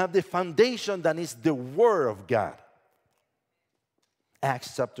need to have the foundation that is the Word of God.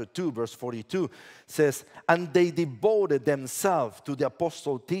 Acts chapter 2, verse 42 says, and they devoted themselves to the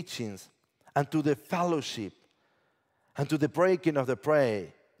apostle teachings and to the fellowship and to the breaking of the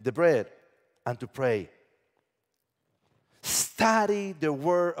bread and to pray. Study the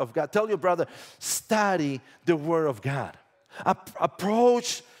Word of God. Tell your brother, study the Word of God.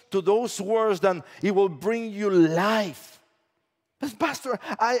 Approach to those words, then it will bring you life. But Pastor,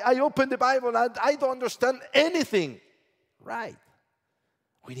 I opened the Bible and I don't understand anything. Right.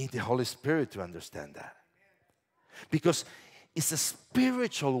 We need the Holy Spirit to understand that. Because it's a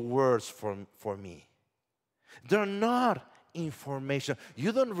spiritual words for me. They're not information.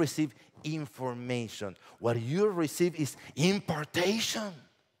 You don't receive information. What you receive is impartation.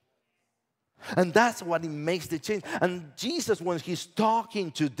 And that's what it makes the change. And Jesus, when he's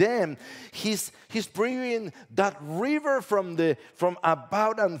talking to them, he's bringing that river from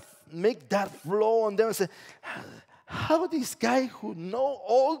about and make that flow on them and say, how this guy who know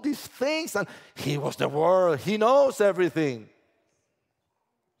all these things, and he was the Word, he knows everything.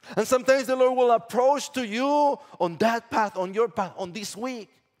 And sometimes the Lord will approach to you on that path, on your path, on this week,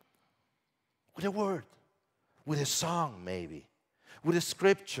 with a word, with a song maybe, with a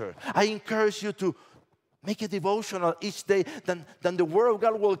scripture. I encourage you to make a devotional each day, then the Word of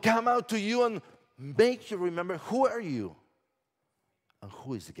God will come out to you and make you remember who are you and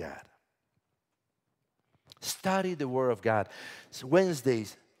who is God. Study the Word of God. So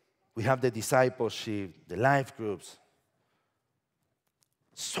Wednesdays, we have the discipleship, the life groups.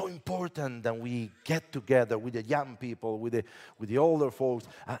 So important that we get together with the young people, with the older folks.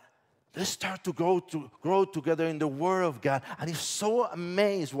 Let's start to grow together in the Word of God. And it's so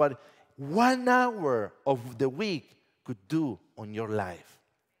amazed what 1 hour of the week could do on your life.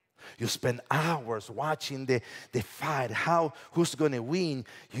 You spend hours watching the fight, who's going to win.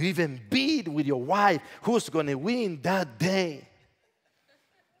 You even beat with your wife who's going to win that day.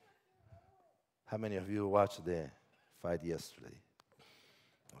 How many of you watched the fight yesterday?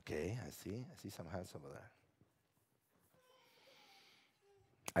 Okay, I see some hands over there.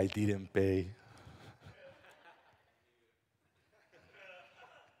 I didn't pay.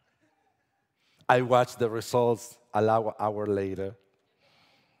 I watched the results an hour later.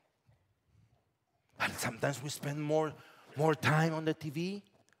 But sometimes we spend more time on the TV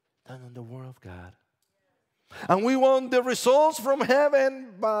than on the Word of God. And we want the results from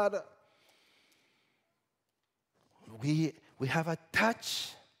heaven, but we have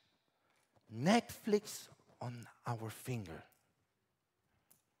attached Netflix on our finger.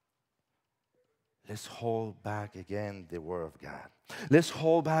 Let's hold back again the Word of God. Let's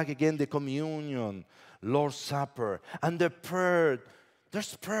hold back again the communion, Lord's Supper, and the prayer.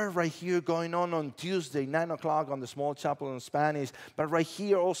 There's prayer right here going on Tuesday, 9 o'clock on the small chapel in Spanish, but right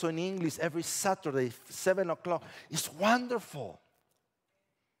here also in English every Saturday, 7 o'clock. It's wonderful.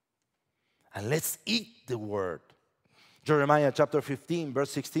 And let's eat the Word. Jeremiah chapter 15,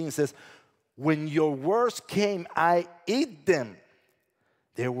 verse 16 says, when your words came, I ate them.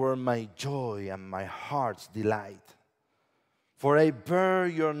 They were my joy and my heart's delight. For I bear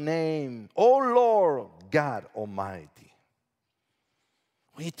your name, O Lord God Almighty.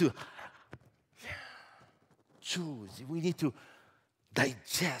 We need to choose. We need to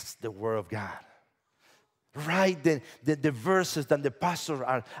digest the Word of God. Write the verses that the pastors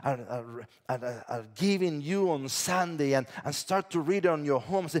are giving you on Sunday and start to read it on your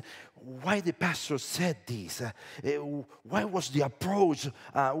home. Say, why the pastor said this? What was the approach?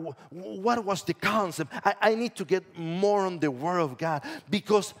 What was the concept? I need to get more on the Word of God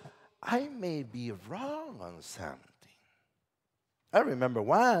because I may be wrong on something. I remember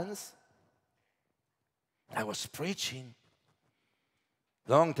once I was preaching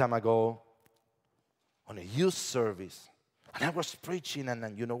long time ago on a youth service. And I was preaching,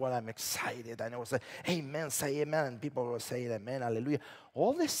 and you know what? I'm excited. And I was like, amen, say amen. And people were saying amen, hallelujah.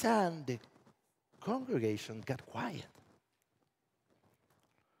 All of a sudden, the congregation got quiet.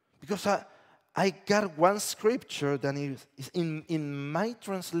 Because I got one scripture that is in my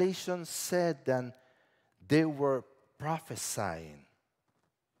translation said that they were prophesying.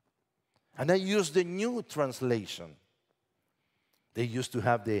 And I used the new translation. They used to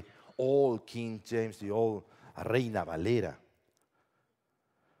have the old King James, the old Reina Valera.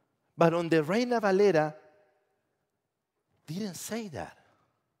 But on the Reina Valera, didn't say that.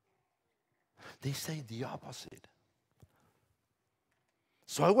 They say the opposite.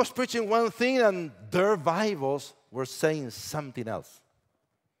 So I was preaching one thing and their Bibles were saying something else.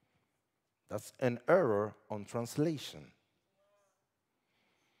 That's an error on translation.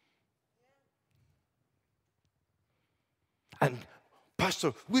 And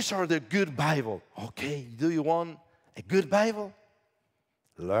Pastor, which are the good Bible? Okay, do you want a good Bible?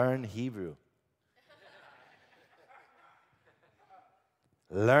 Learn Hebrew.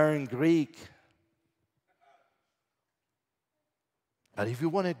 Learn Greek. But if you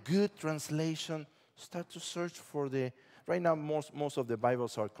want a good translation, start to search for the... Right now, most of the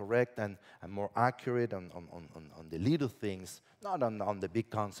Bibles are correct and more accurate on the little things. Not on the big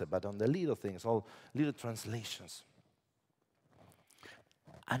concept, but on the little things, all little translations.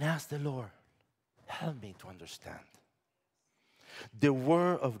 And ask the Lord, help me to understand. The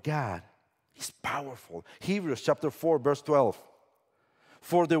Word of God is powerful. Hebrews chapter 4, verse 12.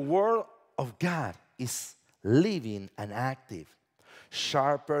 For the Word of God is living and active,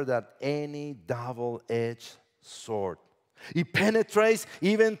 sharper than any double-edged sword. It penetrates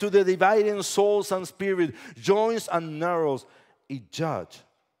even to the dividing souls and spirit, joints and marrows. It judges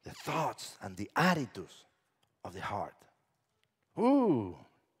the thoughts and the attitudes of the heart. Ooh.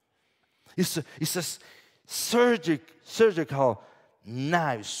 It's a surgical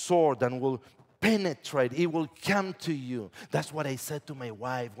knife, sword, and will penetrate. It will come to you. That's what I said to my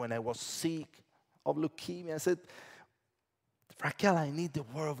wife when I was sick of leukemia. I said, Raquel, I need the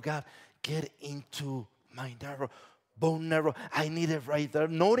Word of God. Get into my bone marrow. I need it right there.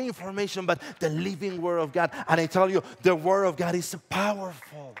 Not information, but the living Word of God. And I tell you, the Word of God is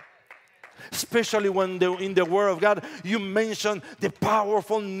powerful. Especially when in the Word of God, you mention the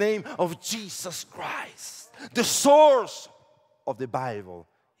powerful name of Jesus Christ. The source of the Bible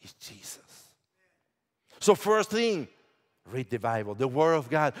is Jesus. So first thing, Read the Bible, the Word of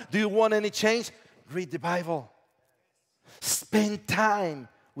God. Do you want any change? Read the Bible. Spend time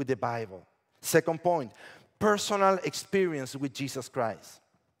with the Bible. Second point, personal experience with Jesus Christ.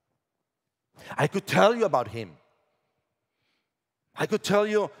 I could tell you about Him. I could tell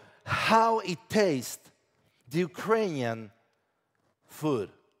you how it tastes, the Ukrainian food.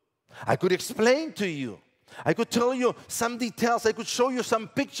 I could explain to you. I could tell you some details. I could show you some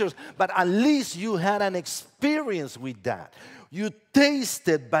pictures. But at least you had an experience with that. You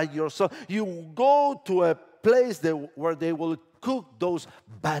tasted by yourself. You go to a place where they will cook those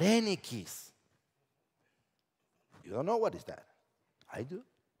varenikis. You don't know what is that. I do.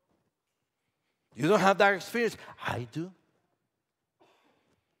 You don't have that experience. I do.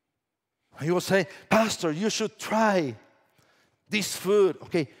 You will say, Pastor, you should try this food.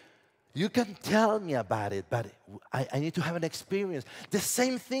 Okay, you can tell me about it, but I need to have an experience. The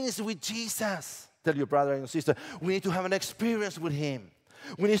same thing is with Jesus. Tell your brother and sister, we need to have an experience with Him.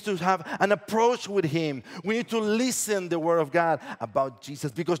 We need to have an approach with Him. We need to listen the Word of God about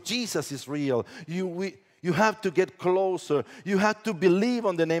Jesus, because Jesus is real. You have to get closer. You have to believe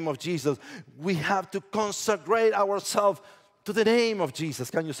on the name of Jesus. We have to consecrate ourselves to the name of Jesus.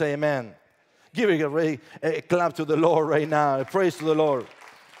 Can you say amen? Give a clap to the Lord right now. A praise to the Lord.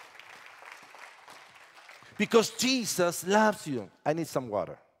 Because Jesus loves you. I need some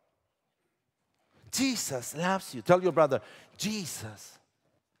water. Jesus loves you. Tell your brother, Jesus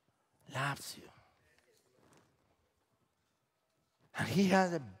loves you. And He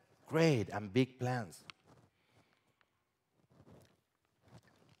has a great and big plans.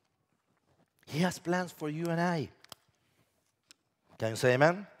 He has plans for you and I. Can you say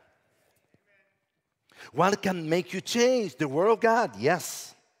amen? What can make you change? The Word of God.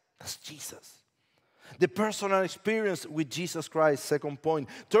 Yes, that's Jesus. The personal experience with Jesus Christ, second point.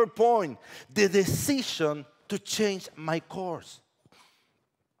 Third point, the decision to change my course.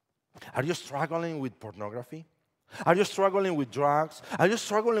 Are you struggling with pornography? Are you struggling with drugs? Are you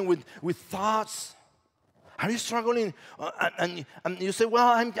struggling with thoughts? Are you struggling? And you say, well,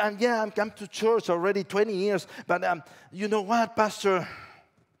 I'm come to church already 20 years, but you know what, Pastor?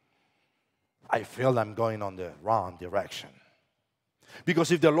 I feel I'm going on the wrong direction.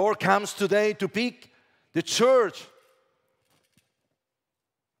 Because if the Lord comes today to pick the church,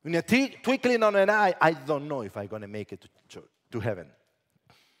 in a twinkling of an eye, I don't know if I'm going to make it to heaven.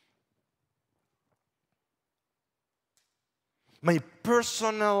 My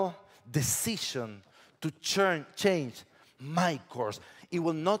personal decision to change my course,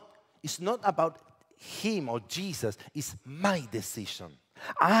 it's not about Him or Jesus, it's my decision.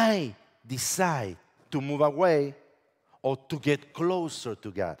 I decide to move away or to get closer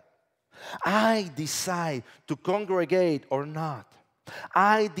to God. I decide to congregate or not.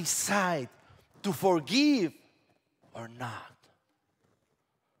 I decide to forgive or not.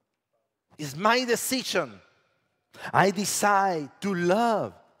 It's my decision. I decide to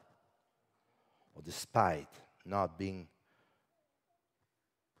love or despite not being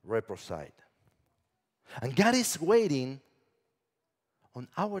reciprocated. And God is waiting on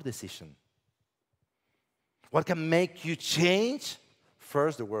our decision. What can make you change?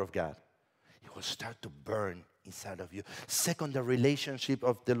 First, the Word of God. It will start to burn inside of you. Second, the relationship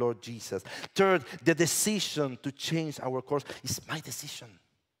of the Lord Jesus. Third, the decision to change our course is my decision.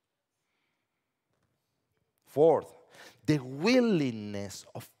 Fourth, the willingness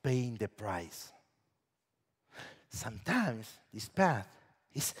of paying the price. Sometimes this path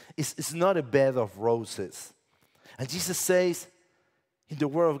is not a bed of roses. And Jesus says in the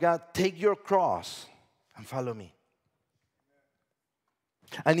Word of God, take your cross and follow me.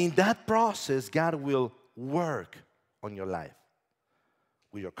 And in that process, God will work on your life.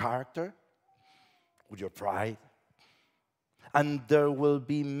 With your character, with your pride. And there will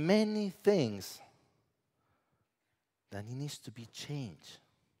be many things that needs to be changed.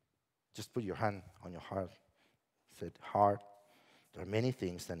 Just put your hand on your heart. Say, heart, there are many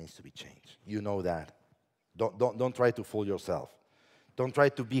things that needs to be changed. You know that. Don't try to fool yourself. Don't try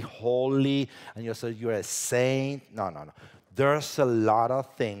to be holy and you say you're a saint. No. There's a lot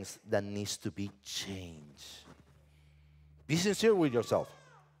of things that needs to be changed. Be sincere with yourself.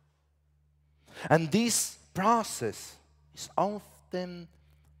 And this process is often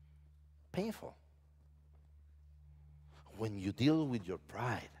painful. When you deal with your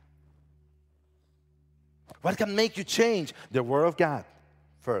pride. What can make you change? The Word of God,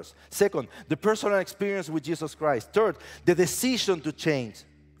 first. Second, the personal experience with Jesus Christ. Third, the decision to change.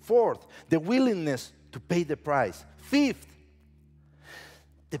 Fourth, the willingness to pay the price. Fifth,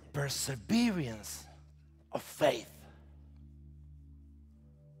 the perseverance of faith.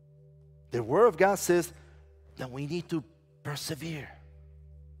 The Word of God says that we need to persevere.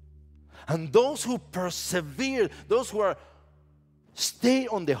 And those who persevere, those who are stay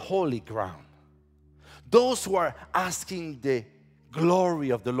on the holy ground, those who are asking the glory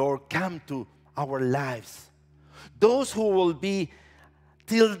of the Lord come to our lives, those who will be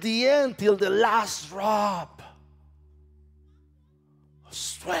till the end, till the last drop of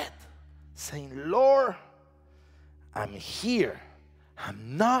sweat, saying, Lord, I'm here.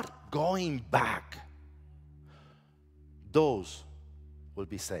 I'm not going back. Those will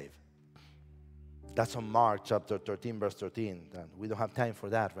be saved. That's on Mark chapter 13, verse 13. And we don't have time for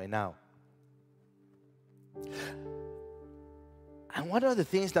that right now. And one of the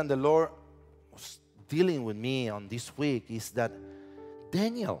things that the Lord was dealing with me on this week is that,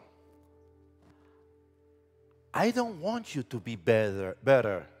 Daniel, I don't want you to be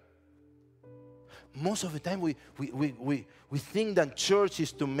better. Most of the time we think that church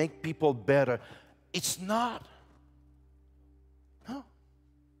is to make people better. It's not. No.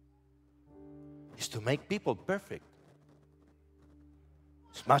 It's to make people perfect.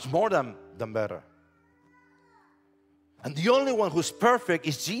 It's much more than better. And the only one who's perfect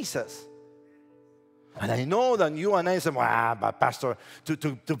is Jesus. And I know that you and I say, well, but Pastor,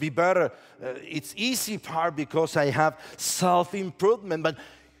 to be better, it's easy part because I have self-improvement. But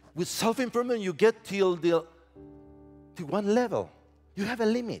with self-improvement, you get to one level. You have a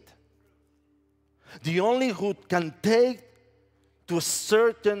limit. The only who can take to a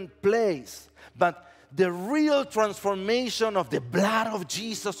certain place. But the real transformation of the blood of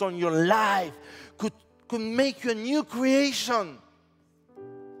Jesus on your life could make you a new creation.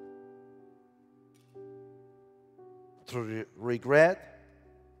 Through regret,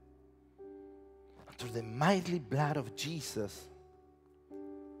 through the mighty blood of Jesus,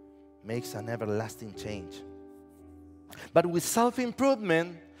 makes an everlasting change. But with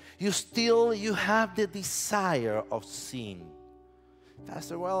self-improvement, you have the desire of sin.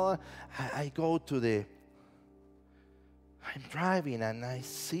 Pastor, well, I'm driving and I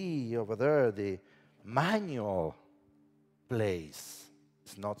see over there the manual place.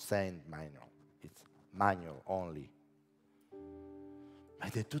 It's not saying manual, it's manual only. I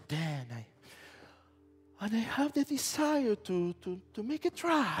did do that, and I have the desire to make a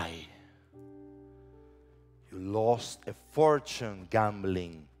try. You lost a fortune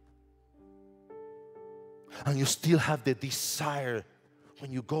gambling. And you still have the desire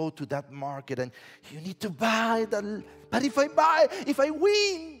when you go to that market and you need to buy that. But if I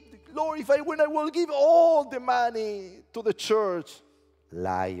win, Lord, if I win, I will give all the money to the church.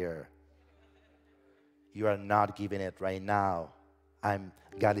 Liar. You are not giving it right now.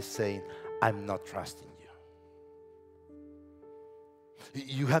 God is saying, I'm not trusting you.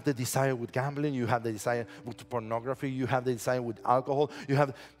 You have the desire with gambling, you have the desire with pornography, you have the desire with alcohol, you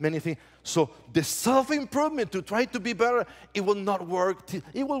have many things. So the self-improvement to try to be better, it will not work.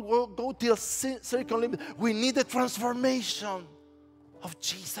 It will go till certain limit. We need the transformation of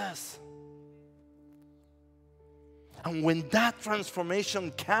Jesus. And when that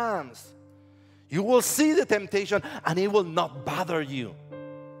transformation comes, you will see the temptation and it will not bother you.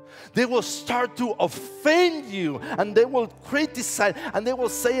 They will start to offend you and they will criticize and they will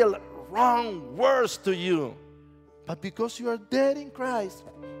say wrong words to you. But because you are dead in Christ,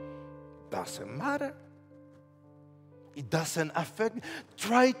 it doesn't matter. It doesn't affect me.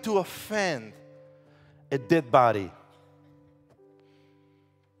 Try to offend a dead body.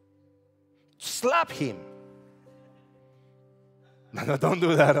 Slap him. No, don't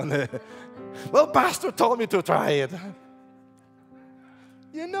do that. Well, Pastor told me to try it.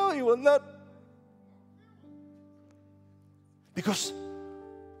 You know, he will not. Because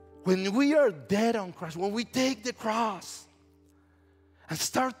when we are dead on Christ, when we take the cross and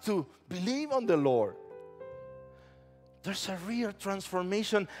start to believe on the Lord, there's a real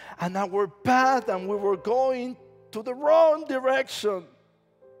transformation and our path, and we were going to the wrong direction.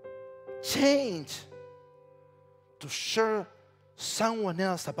 Change to share someone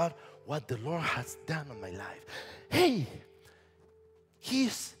else about what the Lord has done in my life. Hey,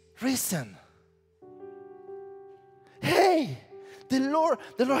 He's risen. Hey, the Lord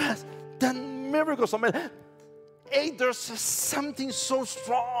has done miracles on my life. Hey, there's something so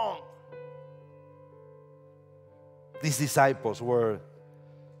strong. These disciples were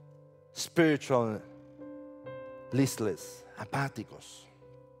spiritual, listless, apaticos.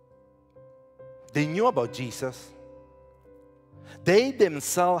 They knew about Jesus. They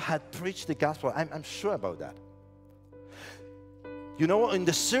themselves had preached the gospel. I'm sure about that. You know, in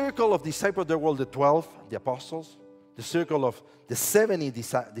the circle of disciples, there were the 12, the apostles, the circle of the 70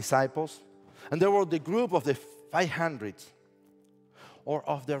 disciples, and there were the group of the 500 or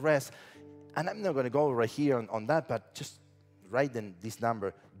of the rest. And I'm not going to go right here on that, but just write this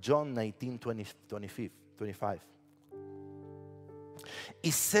number, John 19, 25.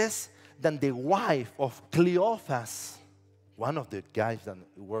 It says that the wife of Cleophas, one of the guys that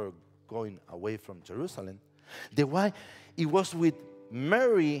were going away from Jerusalem, the wife, it was with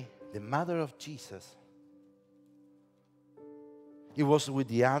Mary, the mother of Jesus. It was with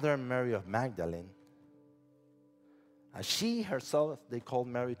the other Mary of Magdalene. And she herself, they called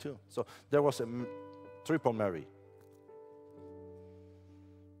Mary too. So there was a triple Mary.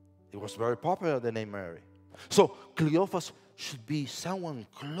 It was very popular, the name Mary. So Cleophas should be someone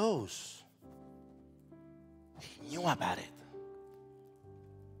close. He knew about it.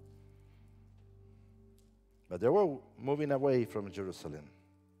 But they were moving away from Jerusalem.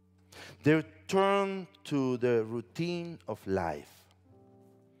 They returned to the routine of life.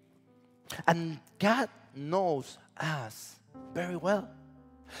 And God knows us very well.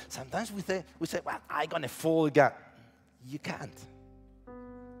 Sometimes we say, well, I'm going to fool God. You can't.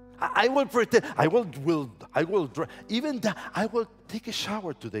 I will pretend, I will even that, I will take a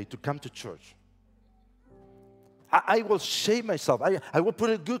shower today to come to church. I will shave myself. I will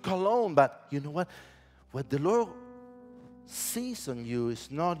put a good cologne, but you know what? What the Lord sees on you is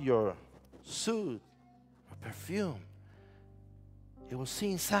not your suit or perfume. He will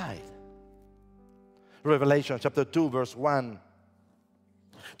see inside. Revelation chapter 2, verse 1.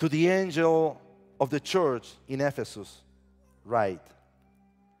 To the angel of the church in Ephesus, write,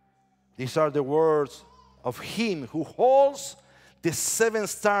 these are the words of him who holds the 7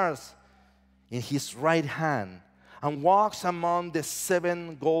 stars in his right hand and walks among the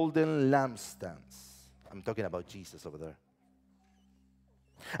 7 golden lampstands. I'm talking about Jesus over there.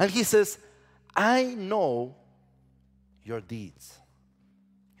 And he says, I know your deeds.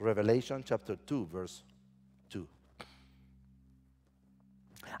 Revelation chapter 2, verse 2.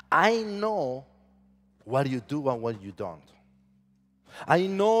 I know what you do and what you don't. I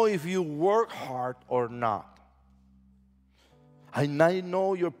know if you work hard or not. And I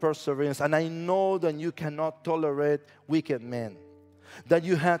know your perseverance, and I know that you cannot tolerate wicked men. That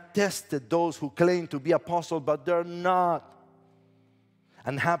you have tested those who claim to be apostles, but they're not,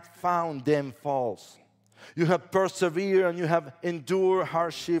 and have found them false. You have persevered and you have endured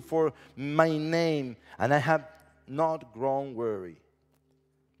hardship for my name, and I have not grown weary.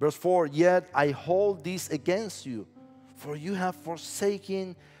 Verse 4, yet I hold this against you, for you have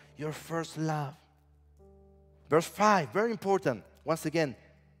forsaken your first love. Verse 5, very important, once again.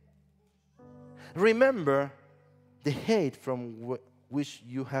 Remember the hate from which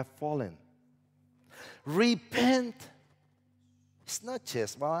you have fallen. Repent. It's not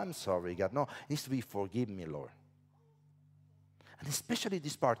just, well, I'm sorry, God. No, it needs to be, forgive me, Lord. And especially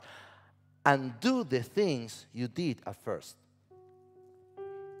this part, and do the things you did at first.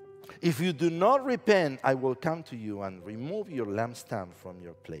 If you do not repent, I will come to you and remove your lampstand from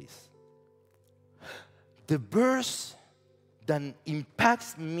your place. The verse that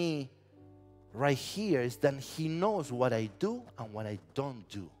impacts me right here is that he knows what I do and what I don't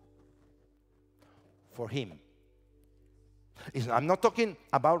do for him. I'm not talking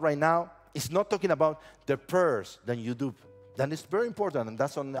about right now, it's not talking about the prayers that you do. That is very important, and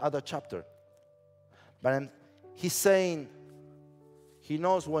that's on the other chapter. But he's saying he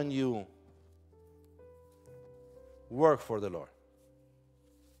knows when you work for the Lord.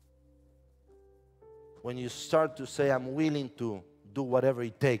 When you start to say, I'm willing to do whatever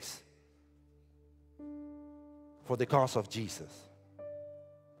it takes for the cause of Jesus.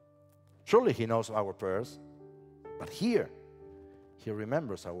 Surely he knows our prayers, but here, he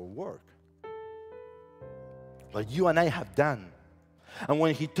remembers our work. What you and I have done. And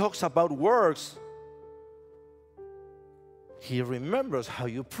when he talks about works, he remembers how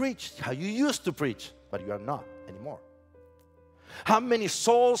you preached, how you used to preach, but you are not anymore. How many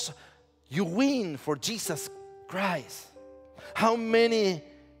souls you win for Jesus Christ. How many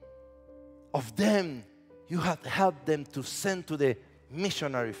of them you have helped them to send to the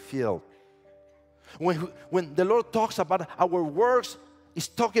missionary field. When the Lord talks about our works, He's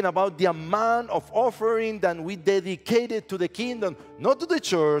talking about the amount of offering that we dedicated to the kingdom, not to the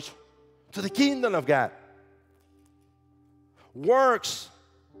church, to the kingdom of God. Works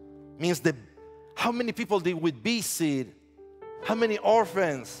means how many people did we visit, how many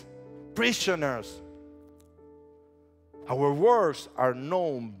orphans, prisoners. Our works are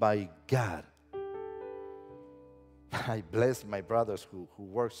known by God. I bless my brothers who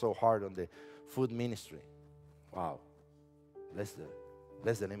work so hard on the food ministry. Wow.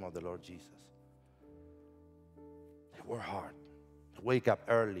 Bless the name of the Lord Jesus. They work hard. They wake up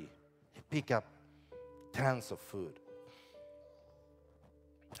early. They pick up tons of food.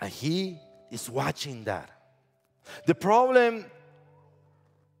 And He is watching that. The problem,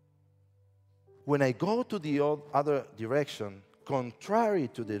 when I go to the other direction, contrary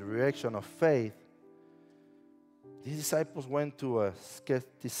to the direction of faith, these disciples went to a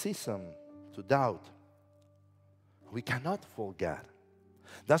skepticism, to doubt. We cannot fool God.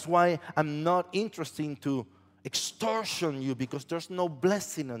 That's why I'm not interested to extortion you, because there's no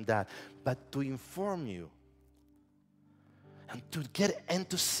blessing on that, but to inform you and to get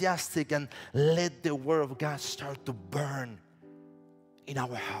enthusiastic and let the Word of God start to burn in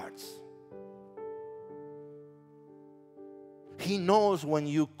our hearts. He knows when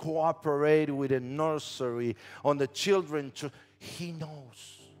you cooperate with a nursery on the children's church. He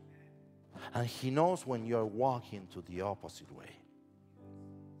knows. And He knows when you're walking to the opposite way.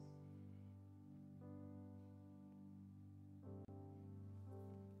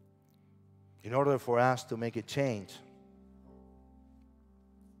 In order for us to make a change,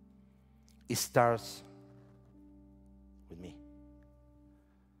 it starts with me.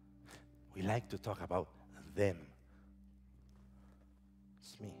 We like to talk about them.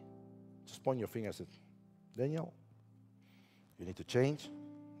 It's me. Just point your finger and say, Daniel, you need to change.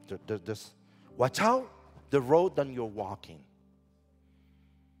 Watch out the road that you're walking.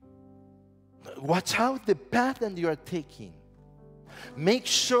 Watch out the path that you are taking. Make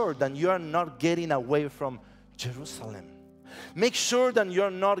sure that you are not getting away from Jerusalem. Make sure that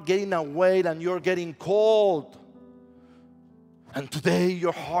you're not getting away, that you're getting cold. And today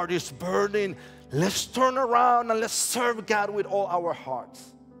your heart is burning. Let's turn around and let's serve God with all our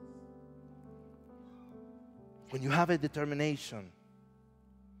hearts. When you have a determination,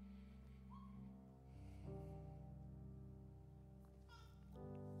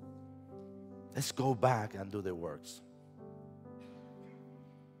 let's go back and do the works.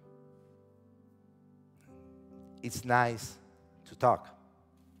 It's nice to talk.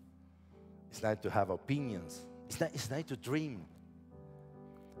 It's nice to have opinions. It's nice to dream.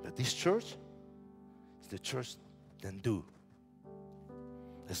 But this church is the church that do.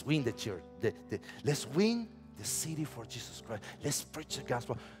 Let's win the church. Let's win the city for Jesus Christ. Let's preach the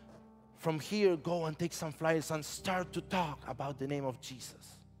gospel. From here, go and take some flyers and start to talk about the name of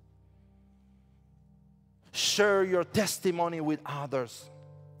Jesus. Share your testimony with others.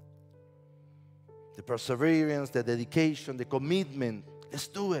 The perseverance, the dedication, the commitment. Let's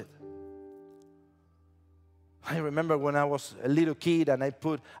do it. I remember when I was a little kid and I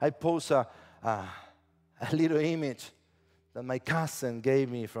post a little image that my cousin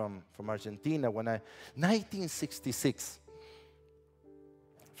gave me from Argentina 1966.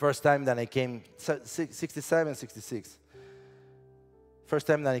 First time that I came, 67, 66. First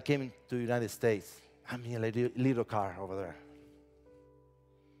time that I came to the United States. I'm in a little car over there.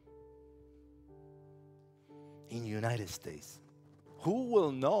 In the United States. Who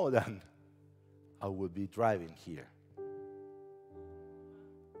will know that I will be driving here?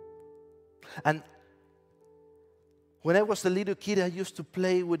 And when I was a little kid, I used to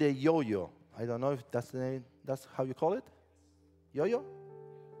play with a yo-yo. I don't know if that's the name, that's how you call it? Yo-yo?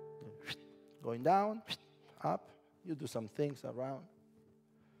 Going down, up. You do some things around.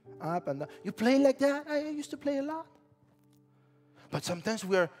 Up and down. You play like that? I used to play a lot. But sometimes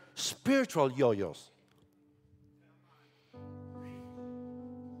we are spiritual yo-yos.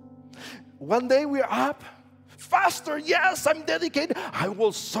 One day we are up, faster, yes, I'm dedicated. I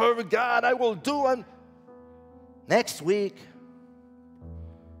will serve God, I will do. And next week,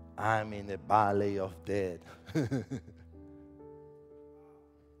 I'm in the valley of death.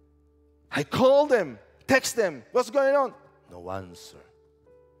 I call them, text them, what's going on? No answer.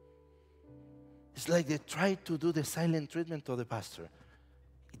 It's like they try to do the silent treatment of the pastor.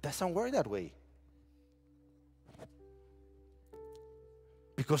 It doesn't work that way.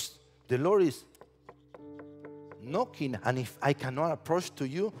 Because the Lord is knocking, and if I cannot approach to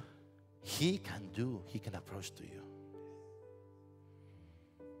you, He can approach to you.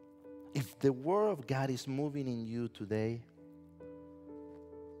 If the Word of God is moving in you today,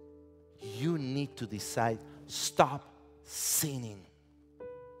 you need to decide, stop sinning.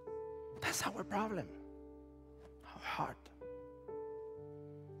 That's our problem, our heart.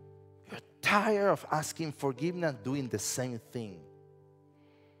 You're tired of asking forgiveness, doing the same thing.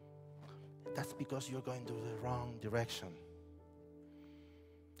 That's because you're going to the wrong direction.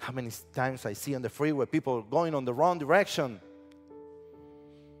 How many times I see on the freeway people going on the wrong direction.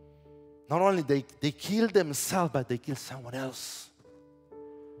 Not only they kill themselves, but they kill someone else.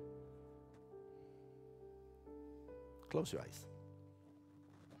 Close your eyes.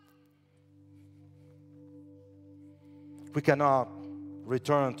 We cannot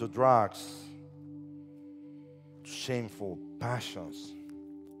return to drugs, to shameful passions.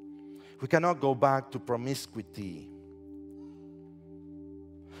 We cannot go back to promiscuity.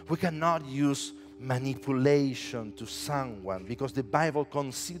 We cannot use manipulation to someone because the Bible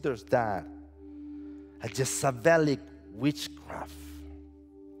considers that a Jezebelic witchcraft.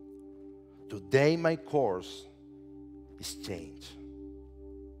 Today my course is changed.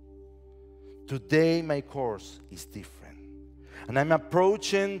 Today my course is different. And I'm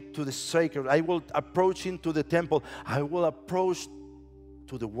approaching to the sacred. I will approach into the temple. I will approach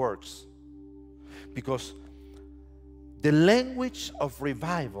to the works. Because the language of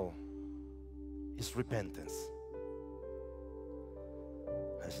revival is repentance.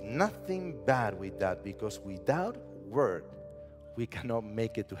 There's nothing bad with that, because without word, we cannot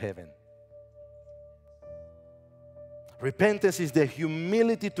make it to heaven. Repentance is the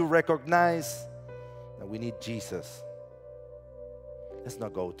humility to recognize that we need Jesus. Let's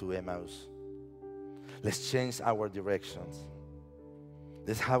not go to Emmaus. Let's change our directions.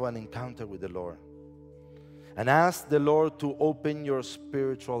 Let's have an encounter with the Lord. And ask the Lord to open your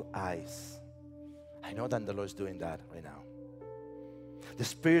spiritual eyes. I know that the Lord is doing that right now. The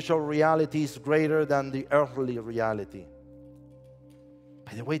spiritual reality is greater than the earthly reality.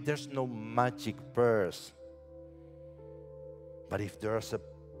 By the way, there's no magic verse. But if there's a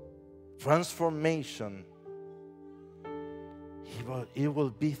transformation, it will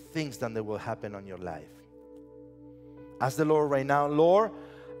be things that will happen on your life. Ask the Lord right now, Lord,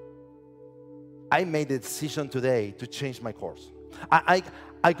 I made a decision today to change my course. I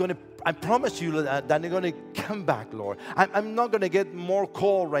promise you that I'm going to come back, Lord. I'm not going to get more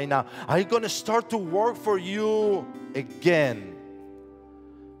call right now. I'm going to start to work for you again.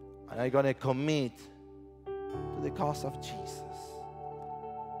 And I'm going to commit to the cause of Jesus.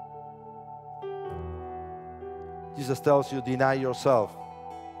 Jesus tells you, deny yourself.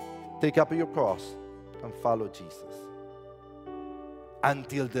 Take up your cross and follow Jesus.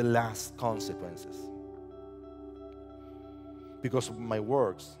 Until the last consequences. Because my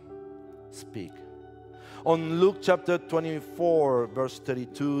works speak. On Luke chapter 24, verse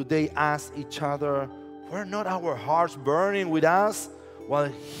 32, they asked each other, were not our hearts burning with us while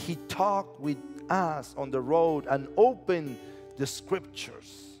he talked with us on the road and opened the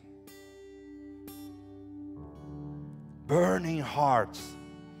scriptures? Burning hearts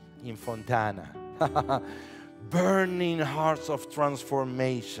in Fontana. Burning hearts of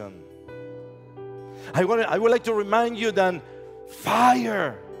transformation. I would like to remind you that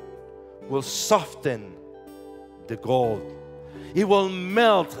fire will soften the gold. It will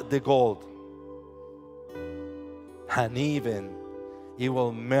melt the gold. And even it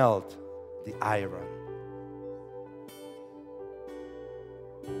will melt the iron.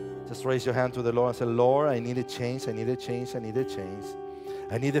 Just raise your hand to the Lord and say, Lord, I need a change, I need a change, I need a change.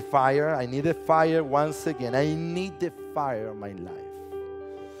 I need a fire. I need a fire once again. I need the fire of my life.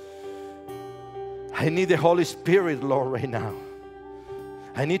 I need the Holy Spirit, Lord, right now.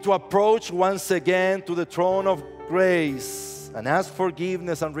 I need to approach once again to the throne of grace and ask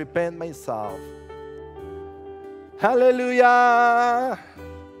forgiveness and repent myself. Hallelujah.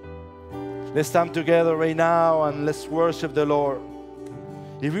 Let's stand together right now and let's worship the Lord.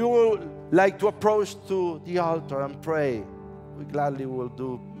 If you would like to approach to the altar and pray, we gladly will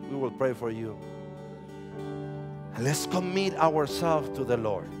do. We will pray for you. And let's commit ourselves to the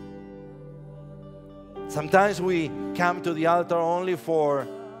Lord. Sometimes we come to the altar only for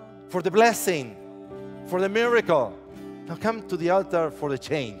the blessing, for the miracle. Now come to the altar for the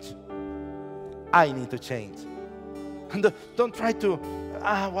change. I need to change. And don't try to,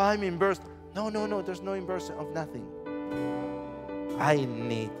 well, I'm embarrassed. No, there's no embarrassment of nothing. I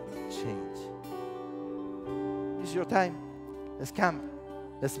need change. It's your time. Let's come.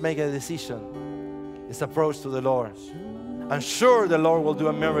 Let's make a decision. Let's approach to the Lord. I'm sure the Lord will do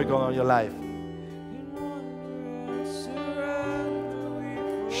a miracle in your life.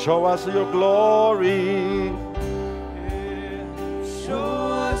 Show us your glory. Show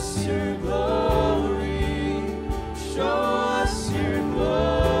us your glory. Show us your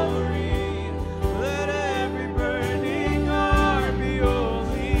glory. Let every burning heart be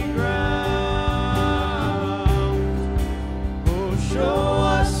holy ground. Oh, show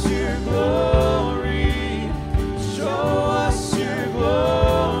us your glory. Show us your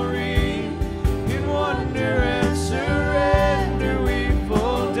glory. In wonder and surrender we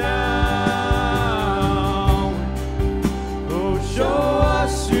fall down. Oh, show us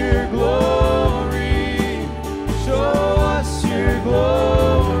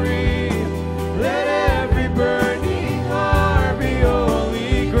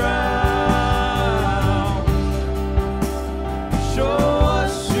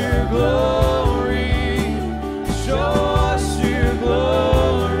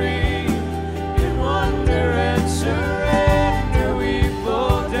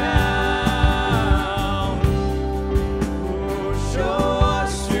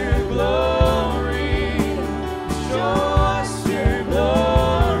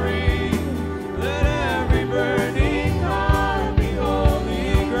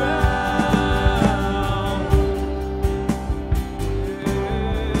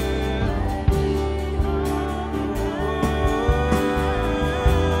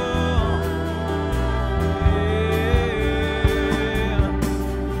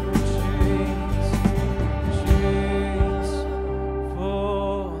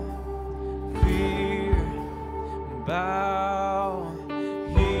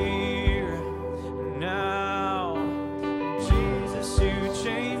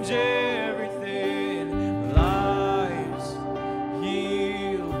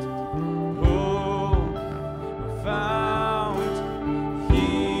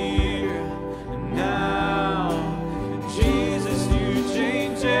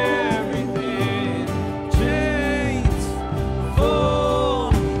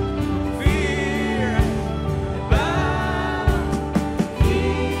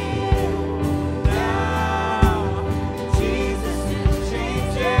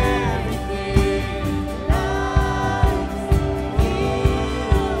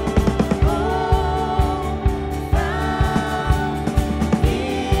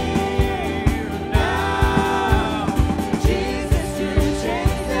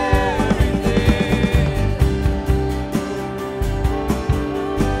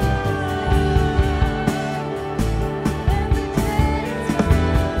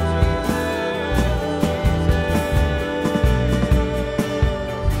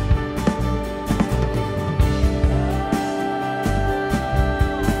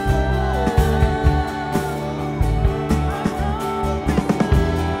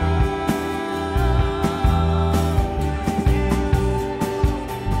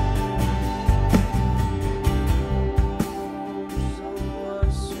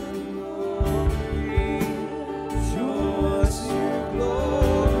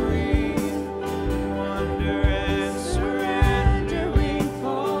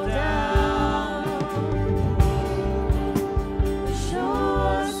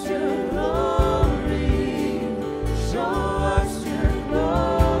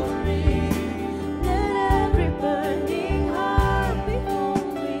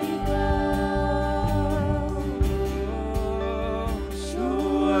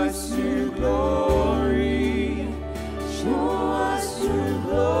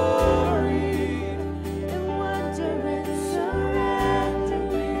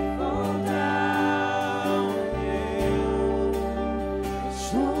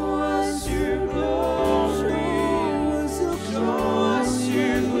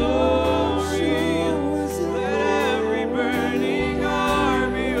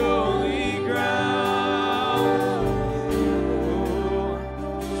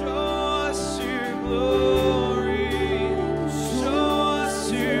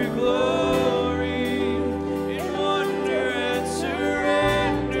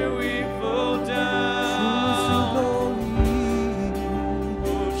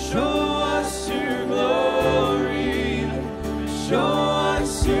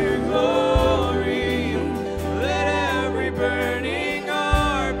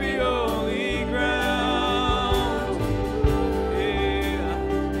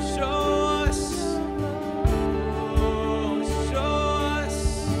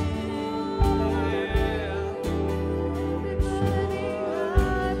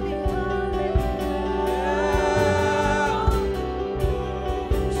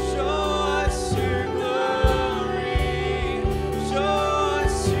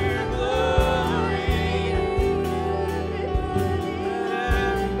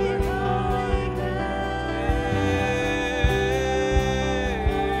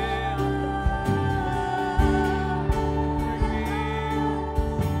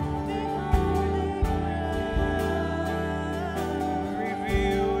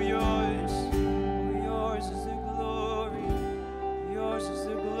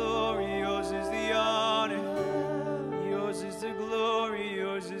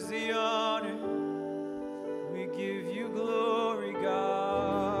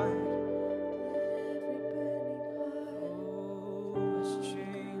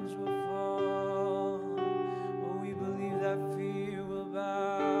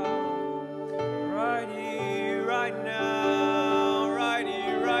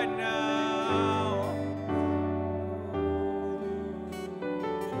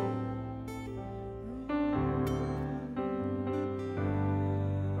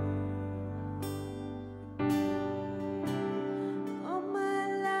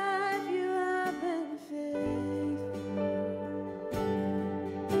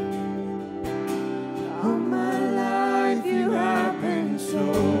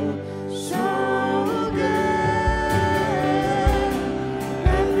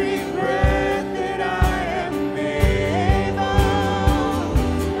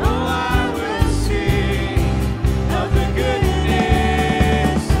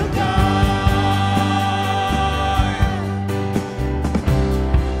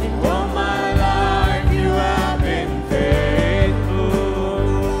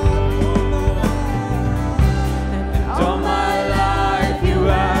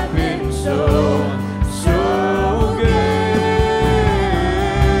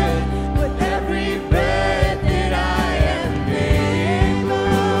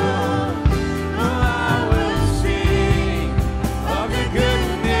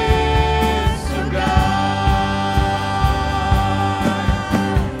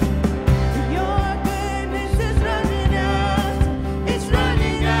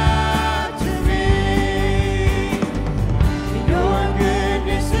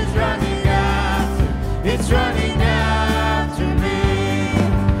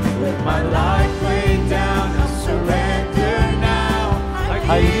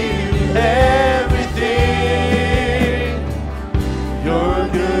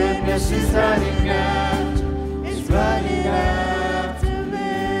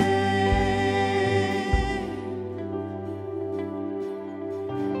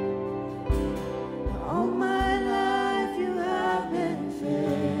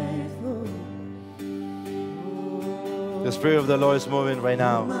The Spirit of the Lord is moving right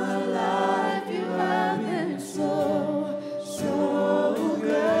now. My life, you have been so, so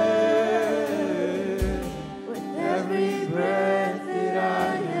good. With every breath that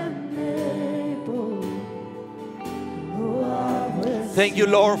I am able, oh, I will Thank you,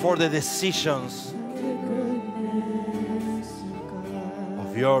 Lord, for the decisions sing the goodness of God.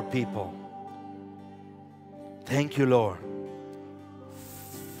 of your people. Thank you, Lord,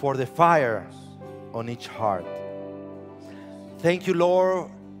 for the fire on each heart. Thank you, Lord,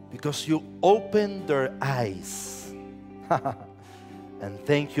 because you opened their eyes. And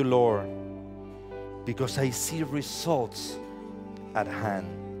thank you, Lord, because I see results at hand.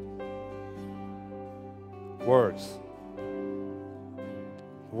 Words.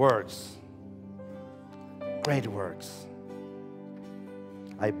 Words. Great words.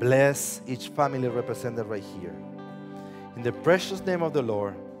 I bless each family represented right here. In the precious name of the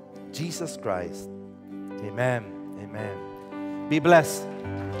Lord, Jesus Christ. Amen. Amen. Be blessed.